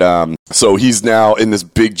it. But so he's now in this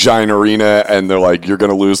big giant arena, and they're like, you're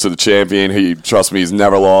gonna lose to the champion. Trust me, he's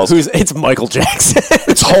never lost. It's Michael Jackson.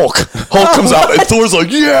 It's Hulk. Hulk comes out, and Thor's like,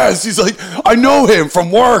 yes. He's like, I know him from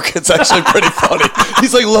work. It's actually pretty funny.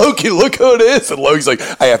 He's like, Loki, look who it is. And Loki's like,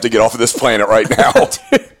 I have to get off of this planet right now.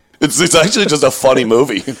 It's actually just a funny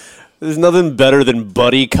movie. There's nothing better than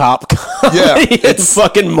buddy cop comedy Yeah, in it's-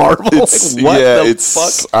 fucking Marvel. It's, Like, what yeah, the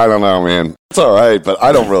it's, fuck? I don't know, man. It's all right, but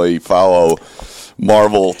I don't really follow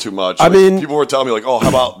Marvel too much. I mean- people were telling me like, oh, how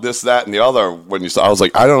about this, that, and the other? When you saw, I was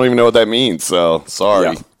like, I don't even know what that means. So sorry.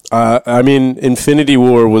 Yeah. I mean, Infinity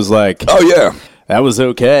War was like, Oh yeah. that was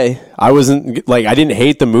okay. I wasn't like, I didn't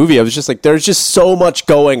hate the movie. I was just like, there's just so much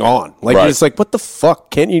going on. Like, Right. you're just like, what the fuck?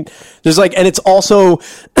 Can't you? There's like, and it's also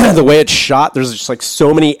the way it's shot. There's just like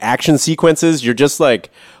so many action sequences. You're just like,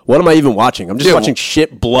 what am I even watching? I'm just Yeah, watching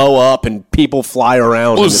shit blow up and people fly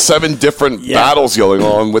around. Well, and there's 7 different battles going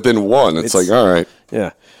on within one. It's like, all right.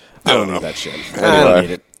 yeah. I don't need that shit. I Anyway. don't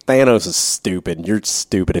need it. Thanos is stupid. You're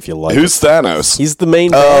stupid if you like Who's it. Thanos? He's the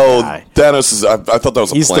main bad Oh, guy. Thanos is. I thought that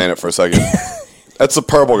was a He's the- planet for a second. That's the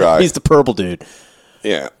purple guy. He's the purple dude.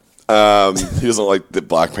 Yeah. He doesn't like the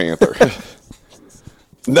Black Panther.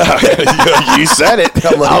 No, you said it.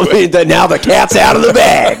 I'm like, I mean, now the cat's out of the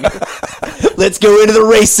bag. Let's go into the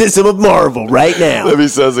racism of Marvel right now. If he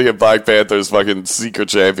says that Black Panther's fucking secret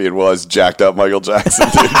champion was jacked up Michael Jackson,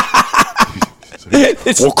 dude.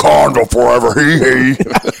 It's- Wakanda forever, hee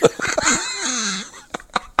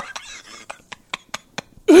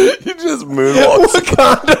He just moonwalks.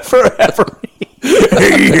 Wakanda forever.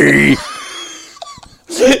 hee.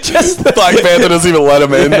 Just Black Panther doesn't even let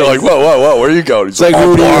him in. They're like, whoa, where are you going? He's like, "I'm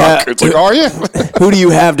who do you black." have- It's like, are you? who do you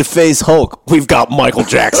have to face Hulk? We've got Michael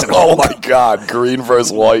Jackson. Oh my God, green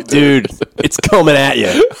versus white, Dude, it's coming at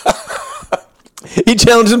you. He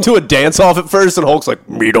challenged him to a dance-off at first, and Hulk's like,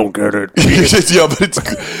 me don't get it. Yeah, but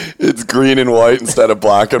it's green and white instead of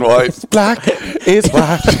black and white. Black is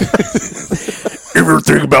white. Ever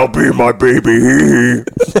think about being my baby, hee.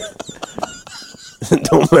 It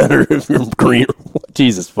don't matter if you're green or white.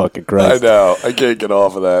 Jesus fucking I Christ. know. I can't get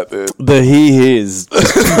off of that, dude. The he-his.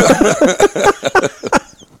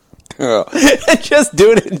 Just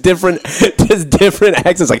doing it in different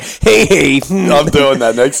accents, like, hey. I'm doing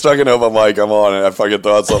that. Next fucking open mic I'm on and I fucking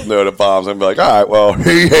throw out something new at bombs and be like, all right, well,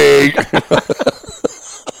 hey.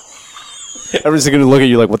 Everyone's going to look at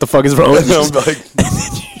you like, what the fuck is wrong with And you? I'm like,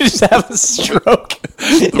 You just have a stroke.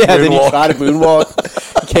 Yeah, then you moonwalk. try to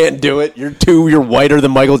moonwalk. You can't do it. You're whiter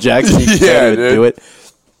than Michael Jackson. You can't Yeah, even dude. do it.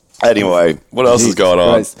 anyway, what else is Jesus going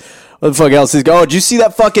on? Christ. What the fuck else is going on? Did you see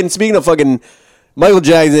that fucking, speaking of fucking Michael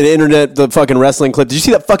Jackson, the internet, the fucking wrestling clip, did you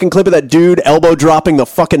see that fucking clip of that dude elbow dropping the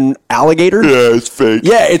fucking alligator? Yeah, it's fake.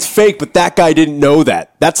 Yeah, it's fake, but that guy didn't know that.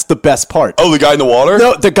 That's the best part. Oh, the guy in the water?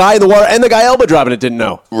 No, the guy in the water and the guy elbow dropping it didn't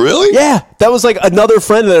know. Really? Yeah, that was like another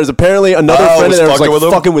friend of theirs. Apparently, another Oh, friend of was theirs was fucking like with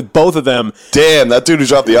him? fucking with both of them. Damn, that dude who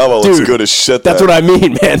dropped the elbow looks Dude, good as shit. That's what I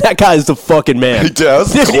mean, man. That guy's the fucking man. He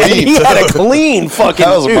does. Clean, He had a too. clean fucking.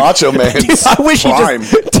 That was dude. Macho Man's Dude, I wish prime. he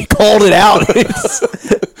just called it out.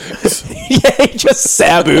 Yeah, he just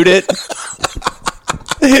sabooed it.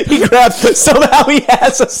 He grabbed. Somehow he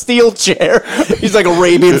has a steel chair. He's like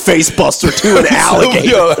Arabian face buster to an alligator.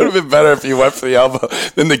 Yo, that would have been better if you went for the elbow.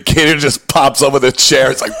 Then the gator just pops up with a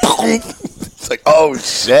chair. It's like, boom. It's like, oh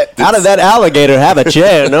shit. How did that alligator have a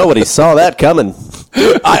chair? Nobody saw that coming.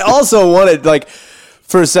 I also wanted, like,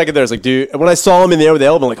 for a second there, I was like, dude, when I saw him in the air with the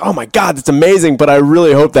elbow, I'm like, oh my God, that's amazing. But I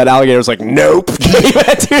really hope that alligator was like, nope.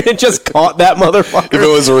 Dude, it just caught that motherfucker. If it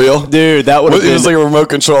was real? Dude, that would have been. It was like a remote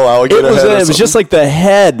control alligator it was, head or it was something? just like the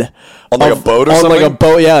head. On like a boat or on something? like a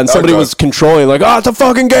boat, yeah. And somebody Okay. was controlling, like, oh, it's a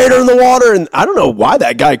fucking gator in the water. And I don't know why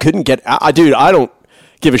that guy couldn't get out. Dude, I don't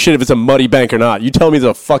give a shit if it's a muddy bank or not. You tell me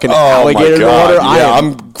there's a fucking alligator in the God. water, Yeah, I'm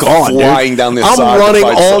I'm gone, flying dude. down the I'm side to running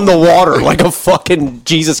find on the something. water like a fucking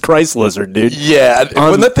Jesus Christ lizard, dude. Yeah,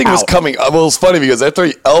 when that thing was out. coming, well, it was funny because after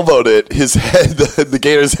he elbowed it, his head, the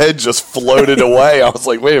gator's head just floated away. I was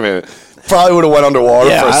like, wait a minute. Probably would have went underwater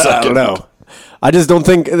Yeah, for a I second. don't know. I just don't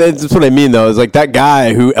think that's what I mean, though. Is like that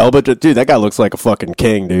guy who elbowed it, dude. That guy looks like a fucking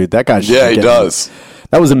king, dude. That guy. should Yeah, be he getting- does.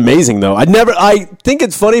 That was amazing, though. I think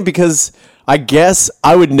it's funny because I guess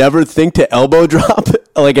I would never think to elbow drop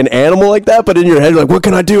like an animal like that. But in your head, you're like, what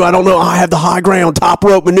can I do? I don't know. I have the high ground, top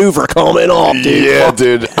rope maneuver coming off, dude. Yeah, Fuck.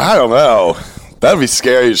 dude. I don't know. That'd be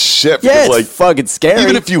scary as shit. Yeah, Because, it's like, fucking scary.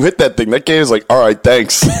 even if you hit that thing, that gator's like, all right,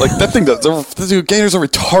 thanks. Like, that thing does. Dude, gators are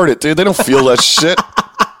retarded, dude. They don't feel that shit.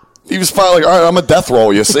 He was probably like, all right, I'm a death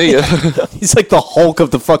roll. You see ya. He's like the Hulk of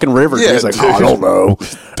the fucking river. Yeah, He's like, dude. I don't know.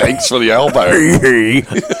 Thanks for the elbow.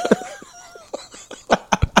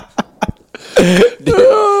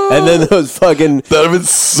 And then those fucking. That'd have been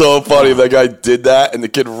so funny if that guy did that and the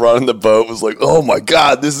kid running the boat was like, oh my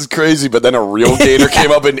God, this is crazy. But then a real gator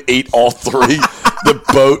came up and ate all three. The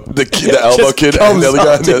boat, the elbow Just kid, and comes the other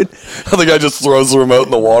up, guy. dude. The other guy just throws the remote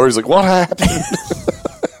in the water. He's like, what happened?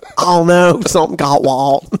 Oh no, something got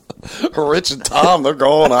wild. Rich and Tom, they're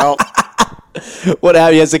going out. What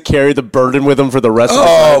happened? He has to carry the burden with him for the rest of the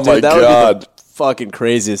Oh, time. Dude, my that would God. be the fucking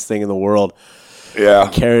craziest thing in the world. Yeah.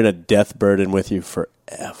 Carrying a death burden with you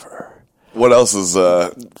forever. What else is,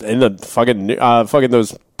 And the fucking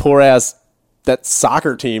those poor ass, that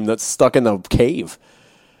soccer team that's stuck in the cave.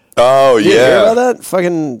 Oh, You hear yeah. about that?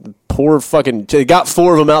 Fucking poor fucking. They got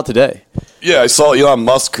 4 of them out today. Yeah, I saw Elon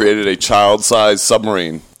Musk created a child-sized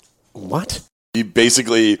submarine. What? He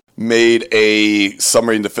basically made a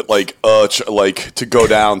submarine to fit to go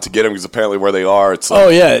down to get him, because apparently where they are, it's like, Oh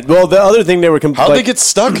yeah. Well, the other thing they were how'd they get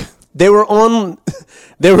stuck? They were on.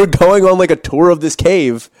 They were going on like a tour of this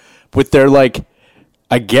cave with their like,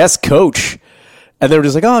 I guess, coach. And they were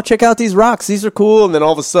just like, oh, check out these rocks. These are cool. And then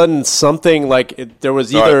all of a sudden, something like there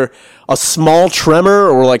was either a small tremor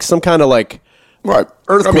or like some kind of like Right.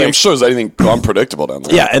 earthquake. I mean, I'm sure there's anything unpredictable down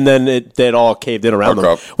there. Yeah, and then it all caved in around them,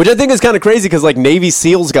 Okay. which I think is kind of crazy because like Navy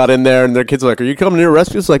SEALs got in there and their kids were like, "Are you coming here to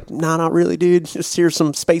rescue us?" Like, "Nah, not really, dude. Just here's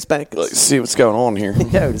some space bank." Like, see what's going on here.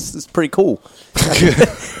 Yeah, it's pretty cool.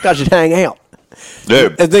 Got you to hang out.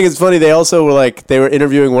 Dude. I think it's funny. They also were like, they were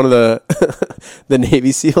interviewing one of the the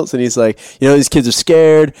Navy SEALs, and he's like, these kids are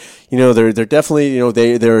scared. They're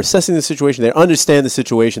definitely, they're assessing the situation. They understand the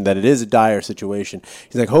situation, that it is a dire situation.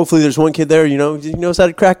 He's like, hopefully there's one kid there, he knows how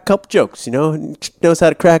to crack a couple jokes, knows how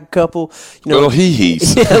to crack a couple, Little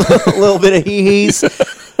hee-hees. yeah, a little bit of hee-hees.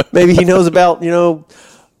 Maybe he knows about,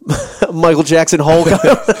 Michael Jackson Hulk.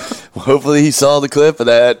 Hopefully he saw the clip of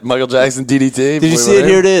that Michael Jackson DDT. Did you see it?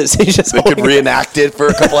 Here it is. He's just They could holding it. reenact it for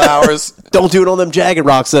a couple hours. Don't do it on them jagged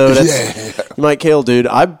rocks, though. You might kill, dude.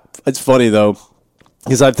 It's funny, though,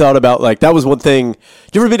 because I've thought about, like, that was one thing.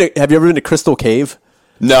 Have you ever been to Crystal Cave?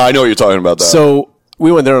 No, I know what you're talking about, though. So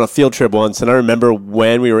we went there on a field trip once, and I remember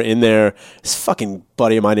when we were in there, this fucking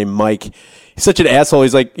buddy of mine named Mike, he's such an asshole.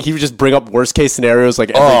 He's like, he would just bring up worst case scenarios like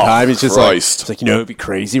every time. He's just Christ. like, it'd be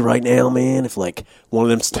crazy right now, man, if like one of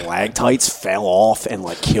them stalactites fell off and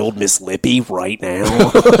like killed Miss Lippy right now.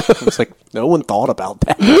 It's like, no one thought about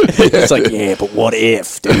that. It's like, yeah, but what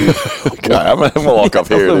if, dude? God, I'm going to walk up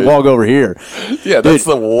I'm here. gonna Dude. walk over here. Yeah, that's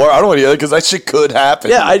the war. I don't want to hear that because that shit could happen.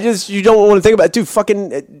 Yeah, you don't want to think about it. Dude,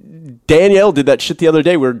 fucking Danielle did that shit the other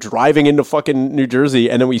day. We were driving into fucking New Jersey,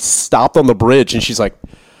 and then we stopped on the bridge, and she's like,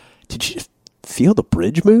 did you feel the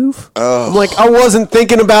bridge move? I'm like, I wasn't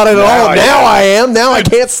thinking about it at all. Now I am. Now I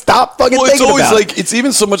can't stop fucking Well, thinking it's always about like, it's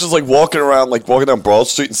even so much as like walking down Broad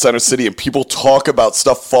Street in Center City and people talk about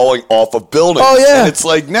stuff falling off of buildings. Oh, yeah. And it's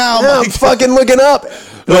like, now, Yeah, I'm Mike, fucking looking up.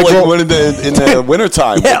 like well, when in the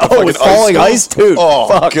wintertime. Yeah, like the fucking with falling goes- ice, too. Oh,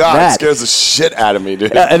 Fuck God, that. it scares the shit out of me,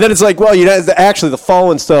 dude. Yeah, and then it's like, well, actually the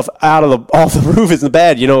falling stuff off the roof isn't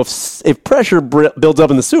bad. If pressure builds up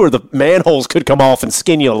in the sewer, the manholes could come off and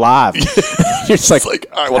skin you alive. You're just like,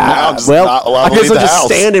 All right, well, now I'm just not allowed I to guess leave I'll the just house.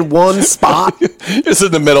 stand in one spot. It's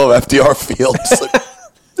in the middle of FDR Field. It's like,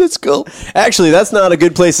 that's cool. Actually, that's not a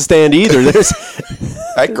good place to stand either.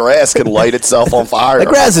 That grass can light itself on fire. The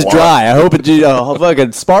grass is Wow. dry. I hope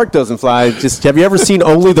fucking spark doesn't fly. Just have you ever seen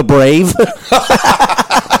Only the Brave?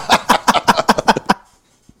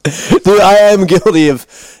 Dude, I am guilty of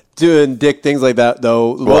doing dick things like that,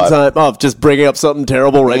 though. One time, just bringing up something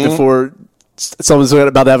terrible right before someone's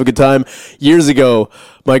about to have a good time. Years ago,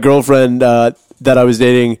 my girlfriend that I was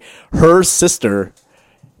dating, her sister,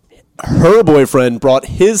 her boyfriend brought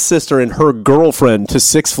his sister and her girlfriend to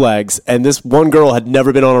Six Flags, and this one girl had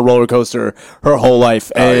never been on a roller coaster her whole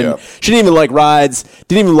life, and she didn't even like rides,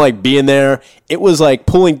 didn't even like being there. It was like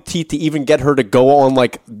pulling teeth to even get her to go on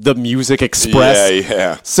like the Music Express.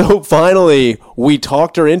 Yeah. So finally, we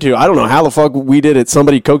talked her into, I don't know how the fuck we did it,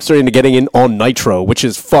 somebody coaxed her into getting in on Nitro, which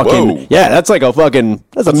is fucking, Whoa. yeah, that's a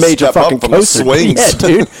major step up fucking from the coaster. swings. Yeah,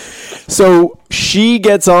 dude. So she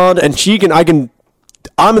gets on, and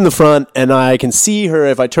I'm in the front, and I can see her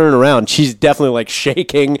if I turn around. She's definitely like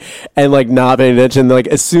shaking and like not paying attention. Like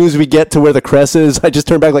as soon as we get to where the crest is, I just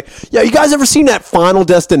turn back like, "Yeah, you guys ever seen that Final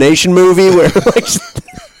Destination movie where like?"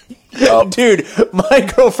 Dude,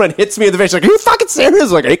 my girlfriend hits me in the face like, "Are you fucking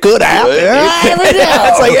serious?" Like, it could happen.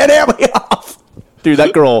 It's like, it hit me off. Dude,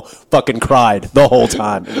 that girl fucking cried the whole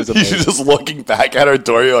time. It was You're amazing. just looking back at her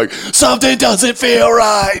door. You're like, something doesn't feel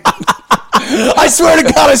right. I swear to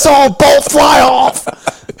God, I saw a bolt fly off.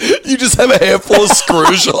 You just have a handful of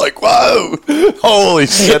screws. You're like, whoa. Holy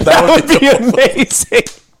shit. That would be amazing.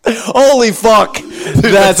 Holy fuck.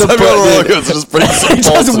 That's a roller bolt. coaster. Just bring some Just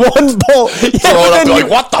bolts and one bolt. throw it up. You're like,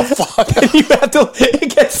 what the fuck? You have to,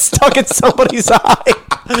 it gets stuck in somebody's eye.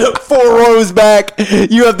 4 rows back.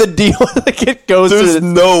 You have to deal with it. It goes There's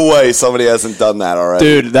through. no way somebody hasn't done that already.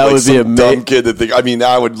 Dude, that would be some amazing. dumb kid that think. I mean,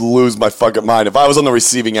 I would lose my fucking mind if I was on the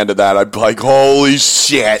receiving end of that. I'd be like, "Holy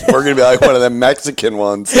shit, we're gonna be like one of them Mexican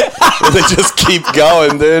ones." Where they just keep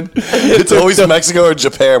going, dude. It's always Mexico or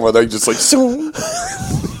Japan where they're just like, "Zoom."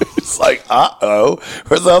 It's like,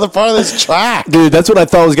 where's the other part of this track? Dude, that's what I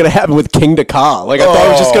thought was going to happen with King Dakar. Like, I thought I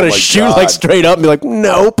was just going to my shoot God. like straight up and be like,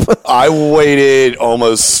 nope. I waited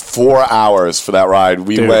almost 4 hours for that ride.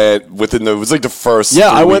 We went within it was like the first Yeah,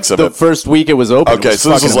 3 I went weeks of the it. first week it was open. Okay, It was so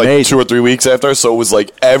this was fucking like amazing. 2 or 3 weeks after. So it was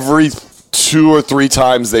like every 2 or 3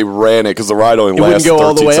 times they ran it because the ride only wouldn't lasts go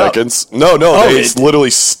all the 13 way up? seconds. No, they it- literally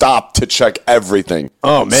stopped to check everything.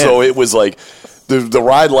 Oh, man. So it was like the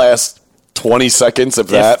ride lasts 20 seconds if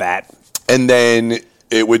that. And then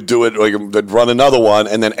it would do it like they'd run another one,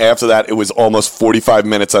 and then after that it was almost 45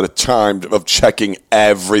 minutes at a time of checking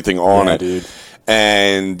everything on it. Dude.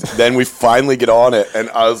 And then we finally get on it, and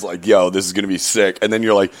I was like, yo, this is going to be sick. And then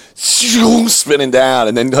you're like, spinning down,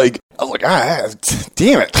 and then like, I was like,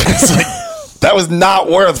 damn it. It's like, that was not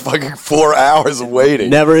worth fucking 4 hours of waiting.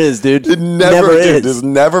 Never is, dude. It never is. is. There's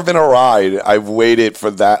never been a ride I've waited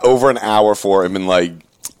for that over an hour for and been like,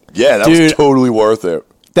 yeah, that was Dude. totally worth it.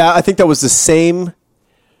 I think that was the same.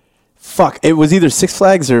 Fuck, it was either Six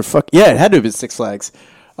Flags or it had to have been Six Flags,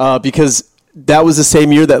 because that was the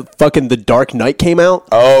same year that fucking The Dark Knight came out,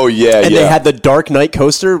 Oh, yeah, and yeah. they had the Dark Knight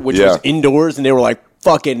coaster, which Yeah. was indoors, and they were like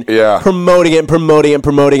fucking Yeah. promoting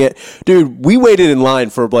it. Dude, we waited in line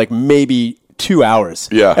for like maybe 2 hours.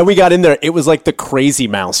 Yeah. And we got in there. It was like the Crazy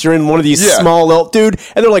Mouse. You're in one of these Yeah. small little, dude,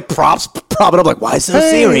 and they're like propping up. Like, why so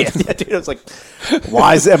serious? Yeah, dude, I was like,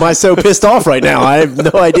 am I so pissed off right now? I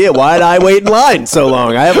have no idea. Why did I wait in line so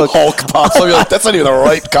long? I have a Hulk pops up. You're like, that's not even the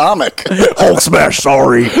right comic. Hulk smash,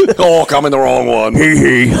 sorry. Hulk, I'm in the wrong one.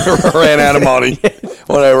 Ran out of money.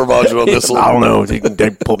 Whatever about you on this one. I don't know. They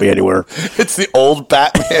can pull me anywhere. It's the old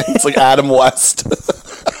Batman. It's like Adam West.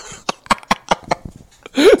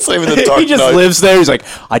 It's not even the Dark he just Knight. lives there. He's like,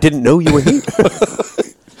 I didn't know you were here.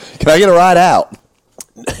 Can I get a ride out?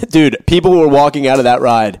 Dude, people were walking out of that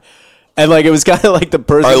ride. And like it was kind of like the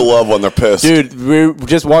person. I love when they're pissed. Dude, we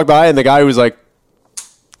just walked by and the guy was like,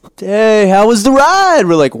 hey, how was the ride?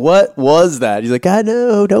 We're like, what was that? He's like, I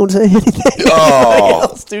know, don't say anything. Oh.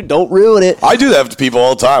 else, dude, don't ruin it. I do that to people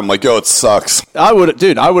all the time. Like, yo, it sucks. I would have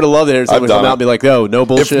loved to hear someone done come it. out and be like, no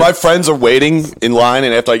bullshit. If my friends are waiting in line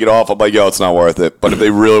and after I get off, I'm like, yo, it's not worth it. But if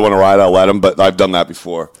they really want to ride, I'll let them. But I've done that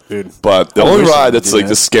before. Dude. But the I only wish I ride could that's do like that.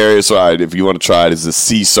 the scariest ride, if you want to try it, is the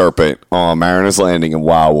Sea Serpent on Mariners Landing in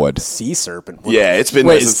Wildwood. Sea serpent. Yeah, it's been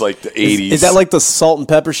there since like the 80s. Is that like the salt and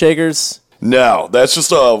pepper shakers? No, that's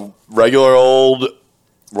just a regular old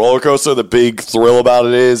roller coaster. The big thrill about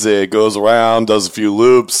it is it goes around, does a few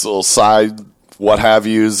loops, little side what have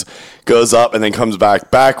yous, goes up and then comes back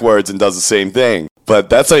backwards and does the same thing. But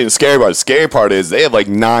that's not even the scary part. The scary part is they have like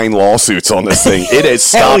 9 lawsuits on this thing. It has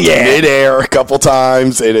stopped midair a couple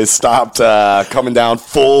times. It has stopped coming down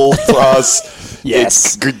full thrust.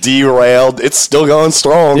 Yes. It's derailed. It's still going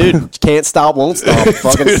strong. Dude, can't stop, won't stop.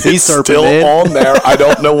 Fucking Dude, sea it's serpent, still man. on there. I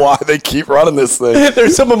don't know why they keep running this thing.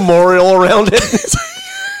 There's a memorial around it.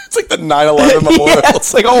 It's like the 9/11 memorial. Yeah,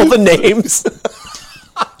 it's like all the names.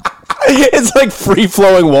 It's like free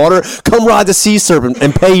flowing water. Come ride the sea serpent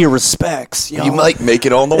and pay your respects. Yo. You might make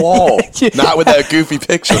it on the wall. Yeah. Not with that goofy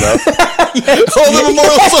picture, though. All the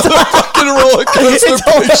memorials on the fucking roller coaster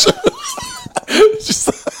picture. Just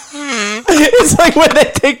It's like when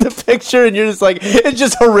they take the picture and you're just like, it's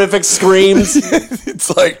just horrific screams. it's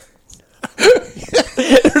like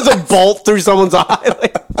There's a bolt through someone's eye.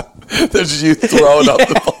 Like, there's you throwing up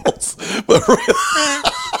the balls.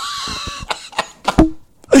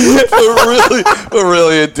 But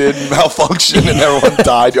really, it did malfunction and everyone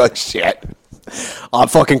died. You're like, shit. I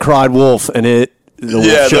fucking cried wolf and it. The wolf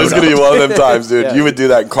Yeah, showed there's going to up. be one of them times, dude. Yeah. You would do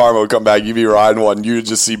that and Karma would come back. You'd be riding one. You would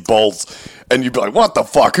just see bolts. And you'd be like, what the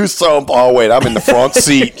fuck? Who's throwing? Oh, wait, I'm in the front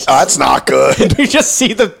seat. Oh, that's not good. You just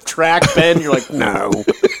see the track bend. You're like, no.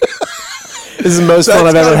 This is the most fun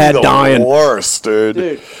I've That's ever gotta had be the dying. worst,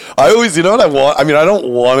 dude. I always, you know what I want? I mean, I don't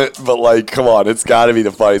want it, but like, come on, it's got to be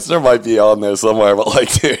the funniest. There might be on there somewhere, but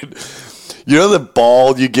like, dude, you know the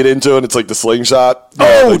ball you get into and it's like the slingshot?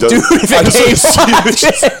 Oh, Like, dude, if I it just came wanna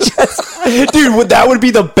see it Dude, that would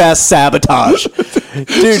be the best sabotage. Dude,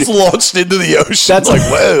 just launched into the ocean. That's- That's like,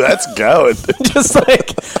 whoa, that's going. just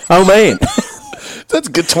like, oh man. That's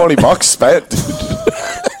a good $20 spent.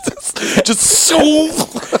 Just so.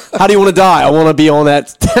 How do you want to die? I want to be on that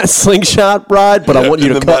slingshot ride, but I Yeah, want you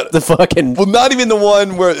to in the cut met- the fucking... Well, not even the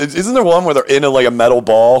one where isn't there one where they're in a metal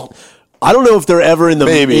ball? I don't know if they're ever in the...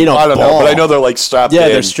 Maybe I I don't know, but I know they're like strapped. Yeah,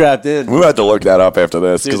 in. they're strapped in. We might have to look that up after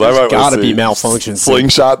this because Dude, I there's might gotta wanna be see malfunctions.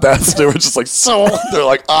 Slingshot that they were just like so. They're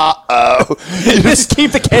like You Just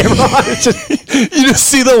keep the camera on. It's just- you just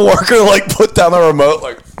see the worker like put down the remote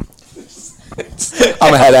like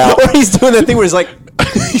I'm gonna head out. or he's doing that thing where he's like...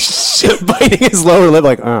 biting his lower lip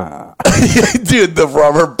like, Dude, the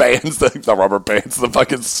rubber bands, the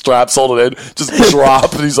fucking straps holding in, just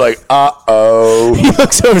drop, and he's like, uh-oh. He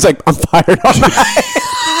looks over, he's like, I'm fired up.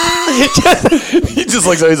 He just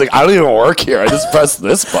looks at me, he's like, I don't even work here. I just pressed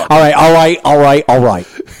this button. All right.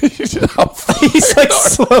 He's like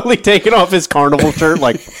slowly taking off his carnival shirt,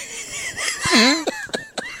 like,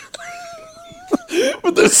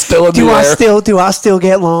 but they're still in the air. do I still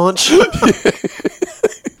get lunch?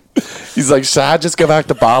 He's like, should I just go back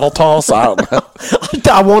to bottle toss? I don't know.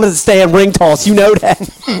 I wanted to stay in ring toss. You know that.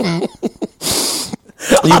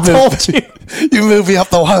 I told you. You moved me up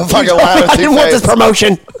the fucking ladder. I didn't want this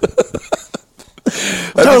promotion.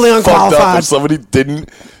 Totally unqualified. Fucked up if somebody didn't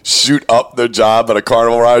shoot up their job at a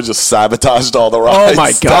carnival ride, just sabotaged all the rides. Oh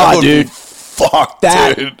my God, dude. Fuck,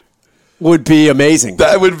 dude. Would be amazing.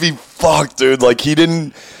 That would be fucked, dude. Like, he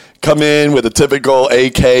didn't come in with a typical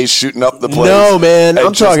AK shooting up the place. No, man.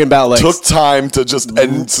 I'm talking about, like, took time to just,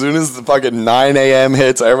 and as soon as the fucking 9 a.m.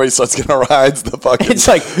 hits, everybody starts getting rides. The fucking, it's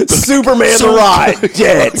like Superman the ride,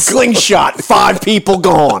 dead, slingshot, 5 people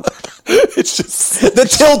gone. It's just the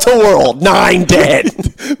Tilt-A-Whirl, 9 dead.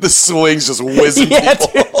 The swings just whizzing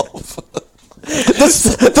people off.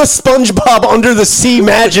 The SpongeBob Under the Sea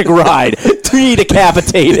Magic Ride, 3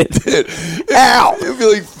 decapitated. Ow! It'd be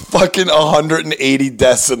like fucking 180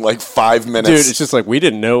 deaths in like 5 minutes. Dude, it's just like, we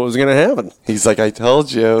didn't know it was going to happen. He's like, I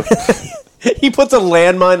told you. He puts a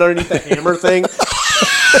landmine underneath the hammer thing.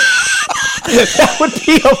 That would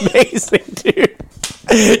be amazing, dude.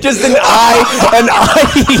 Just an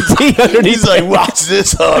IED underneath. He's like, watch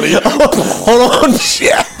this, honey. Hold on.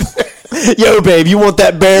 Shit. Yo, babe, you want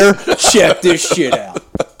that bear? Check this shit out.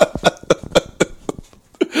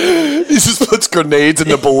 He just puts grenades in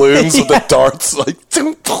the balloons with the darts. Like,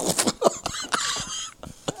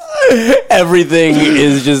 everything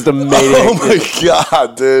is just amazing. Oh my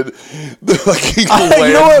God, dude! The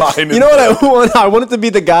fucking you know what I want? I want it to be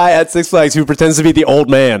the guy at Six Flags who pretends to be the old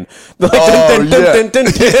man. Like,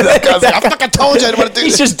 That guy's like, I fucking told you I didn't want to do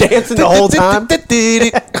He's this. just dancing the whole time. That's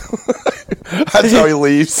how he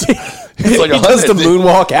leaves. He's like, he does the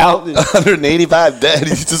moonwalk out. 185 dead.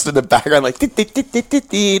 He's just in the background like.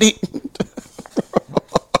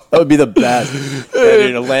 That would be the best. Yeah,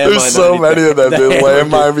 dude, a landmine. There's so many of them, dude.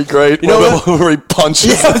 Landmine would be great. You know what? Where he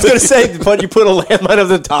punches. Yeah, I was going to say, but you put a landmine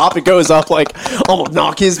over the top, it goes up like, I'm going to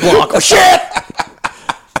knock his block. Oh, shit!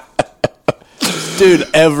 Dude,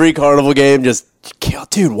 every carnival game just,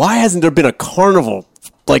 dude, why hasn't there been a carnival,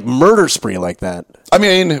 like, murder spree like that? I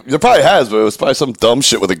mean, there probably has, but it was probably some dumb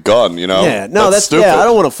shit with a gun, you know? Yeah, no, that's stupid. Yeah, I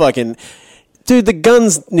don't want to fucking... Dude, the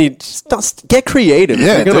guns need... Just get creative.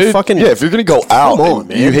 Yeah, if you're gonna fucking... Yeah, if you're going to go out on, and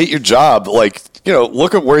man. you hate your job, like, you know,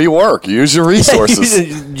 look at where you work. Use your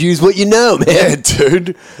resources. Use what you know, man. Yeah,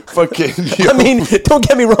 dude. Fucking... I mean, don't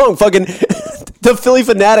get me wrong. Fucking... The Philly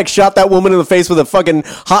Fanatic shot that woman in the face with a fucking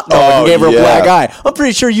hot dog and gave her a black eye. I'm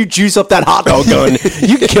pretty sure you juice up that hot dog gun.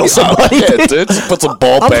 You can kill somebody. Yeah, dude. Just put some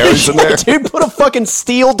ball bearings in there. Dude, put a fucking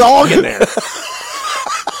steel dog in there.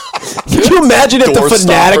 Could you imagine if the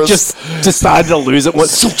Fanatic just decided to lose it?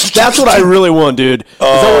 That's what I really want, dude.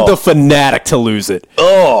 I want the Fanatic to lose it.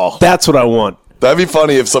 Oh. That's what I want. That'd be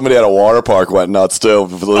funny if somebody at a water park went nuts too.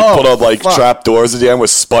 If they put up like trap doors at the end with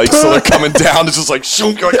spikes, so they're coming down. It's just like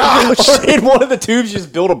shoot, going, or in one of the tubes, you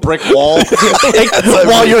just build a brick wall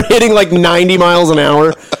while you're hitting like 90 miles an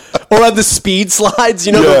hour. Or have the speed slides,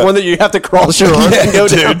 you know, the one that you have to cross your arms and go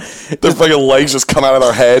down. Their fucking legs just come out of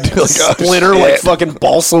their head. Like, splinter like fucking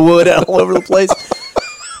balsa wood all over the place.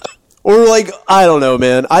 Or like, I don't know,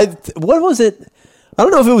 man. What was it? I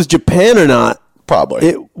don't know if it was Japan or not.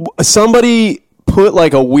 Probably. Somebody put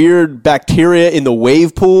like a weird bacteria in the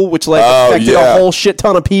wave pool, which like affected a whole shit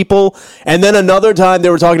ton of people. And then another time they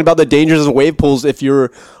were talking about the dangers of wave pools. If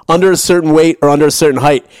you're under a certain weight or under a certain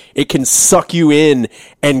height, it can suck you in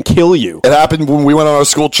and kill you. It happened when we went on our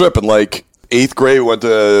school trip in like 8th grade. We went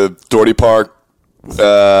to Doherty Park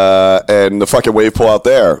and the fucking wave pool out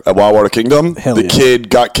there at Wildwater Kingdom. The kid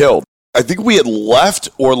got killed. I think we had left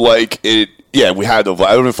or like it. Yeah, we had to.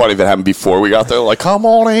 I don't know if it happened before we got there. Like, come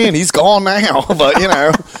on in, he's gone now. But you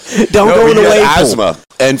know, don't go in the wave asthma pool.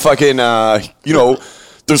 And fucking, you know,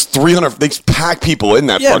 there's 300. They pack people in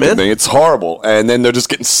that fucking thing. It's horrible. And then they're just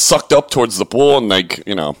getting sucked up towards the pool, and like,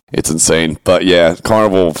 you know, it's insane. But yeah,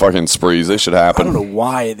 carnival fucking sprees. They should happen. I don't know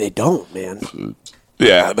why they don't, man.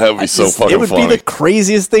 Yeah, that would be so fucking funny. It would be the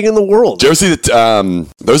craziest thing in the world. Do you ever see that?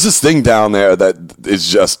 There's this thing down there that is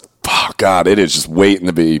just. Oh, God, it is just waiting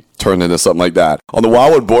to be turned into something like that. On the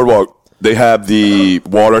Wildwood Boardwalk, they have the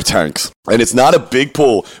water tanks, and it's not a big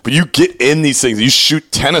pool, but you get in these things, you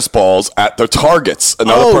shoot tennis balls at their targets.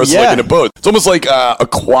 Another person like in a boat. It's almost like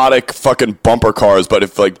aquatic fucking bumper cars, but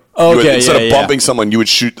if like instead of bumping someone, you would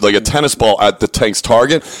shoot like a tennis ball at the tank's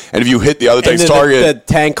target, and if you hit the other tank's target,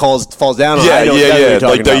 the tank falls down. Yeah.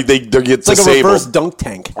 Like they get it's like disabled. a reverse dunk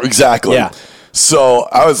tank. Exactly. Yeah. So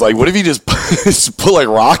I was like, what if you just put like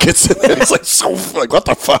rockets in it? It's like, so like, what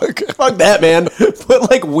the fuck? Fuck that, man. Put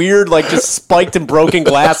like weird, like just spiked and broken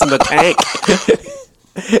glass in the tank.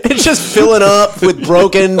 It's just filling up with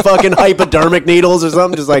broken fucking hypodermic needles or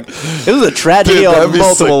something. Just like, it was a tragedy on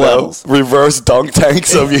multiple levels. Reverse dunk tank,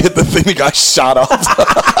 so if you hit the thing, the guy shot off.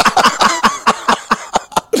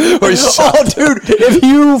 Oh, dude, if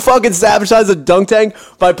you fucking sabotage a dunk tank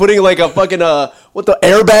by putting like a fucking, what the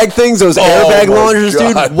airbag things, those airbag launchers,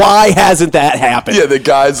 God. dude, why hasn't that happened? Yeah, the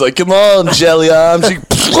guy's like, come on, jelly arms.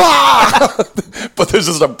 But there's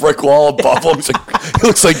just a brick wall above him. He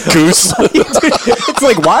looks like Goose. Dude, it's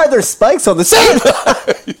like, why are there spikes on the side?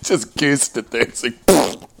 He just goosed it there. It's like,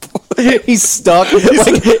 He's stuck. Like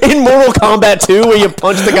in Mortal Kombat 2 where you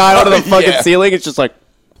punch the guy onto the fucking ceiling, it's just like,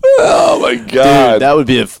 oh my God. dude, that would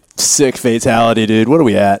be a sick fatality, dude. What are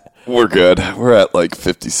we at? We're good. We're at like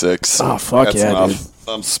 56. Oh, fuck. That's yeah, enough. dude.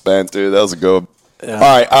 I'm spent, dude. That was a go. Yeah.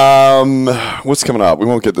 All right. What's coming up? We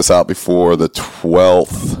won't get this out before the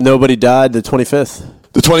 12th. Nobody died the 25th.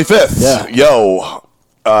 The 25th. Yeah. Yo.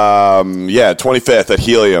 25th at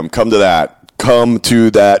Helium. Come to that. Come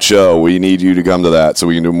to that show. We need you to come to that so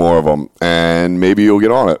we can do more of them. And maybe you'll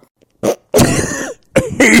get on it.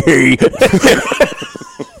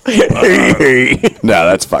 No,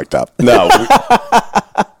 that's fucked up. No.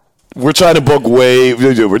 We're trying to book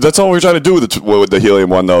that's all we're trying to do with the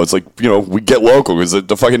Helium one, though. It's like, we get local because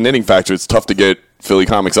the fucking Knitting Factory, it's tough to get Philly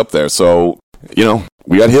comics up there. So,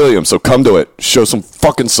 we got Helium, so come to it. Show some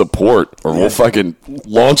fucking support, or we'll fucking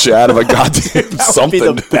launch you out of a goddamn something. That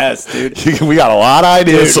would be the best, dude. We got a lot of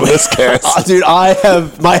ideas from this cast. Dude,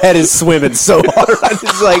 my head is swimming so hard.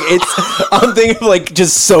 I'm thinking of like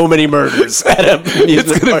just so many murders at a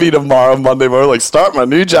It's going to be tomorrow, Monday morning, like, start my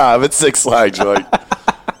new job at Six Flags. You're like...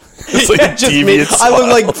 It's like a just deviant I look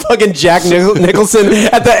like fucking Jack Nicholson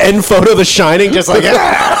at the end photo of The Shining, just like...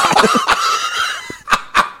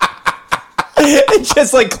 It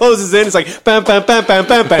just like closes in. It's like bam, bam, bam, bam,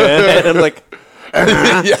 bam, bam. And I'm like,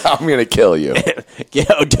 yeah, I'm gonna kill you.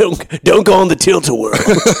 Yeah, don't go on the tilt-a-whirl.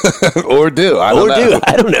 Or do. I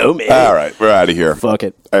don't know, man. All right, we're out of here. Fuck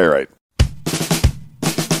it. All right.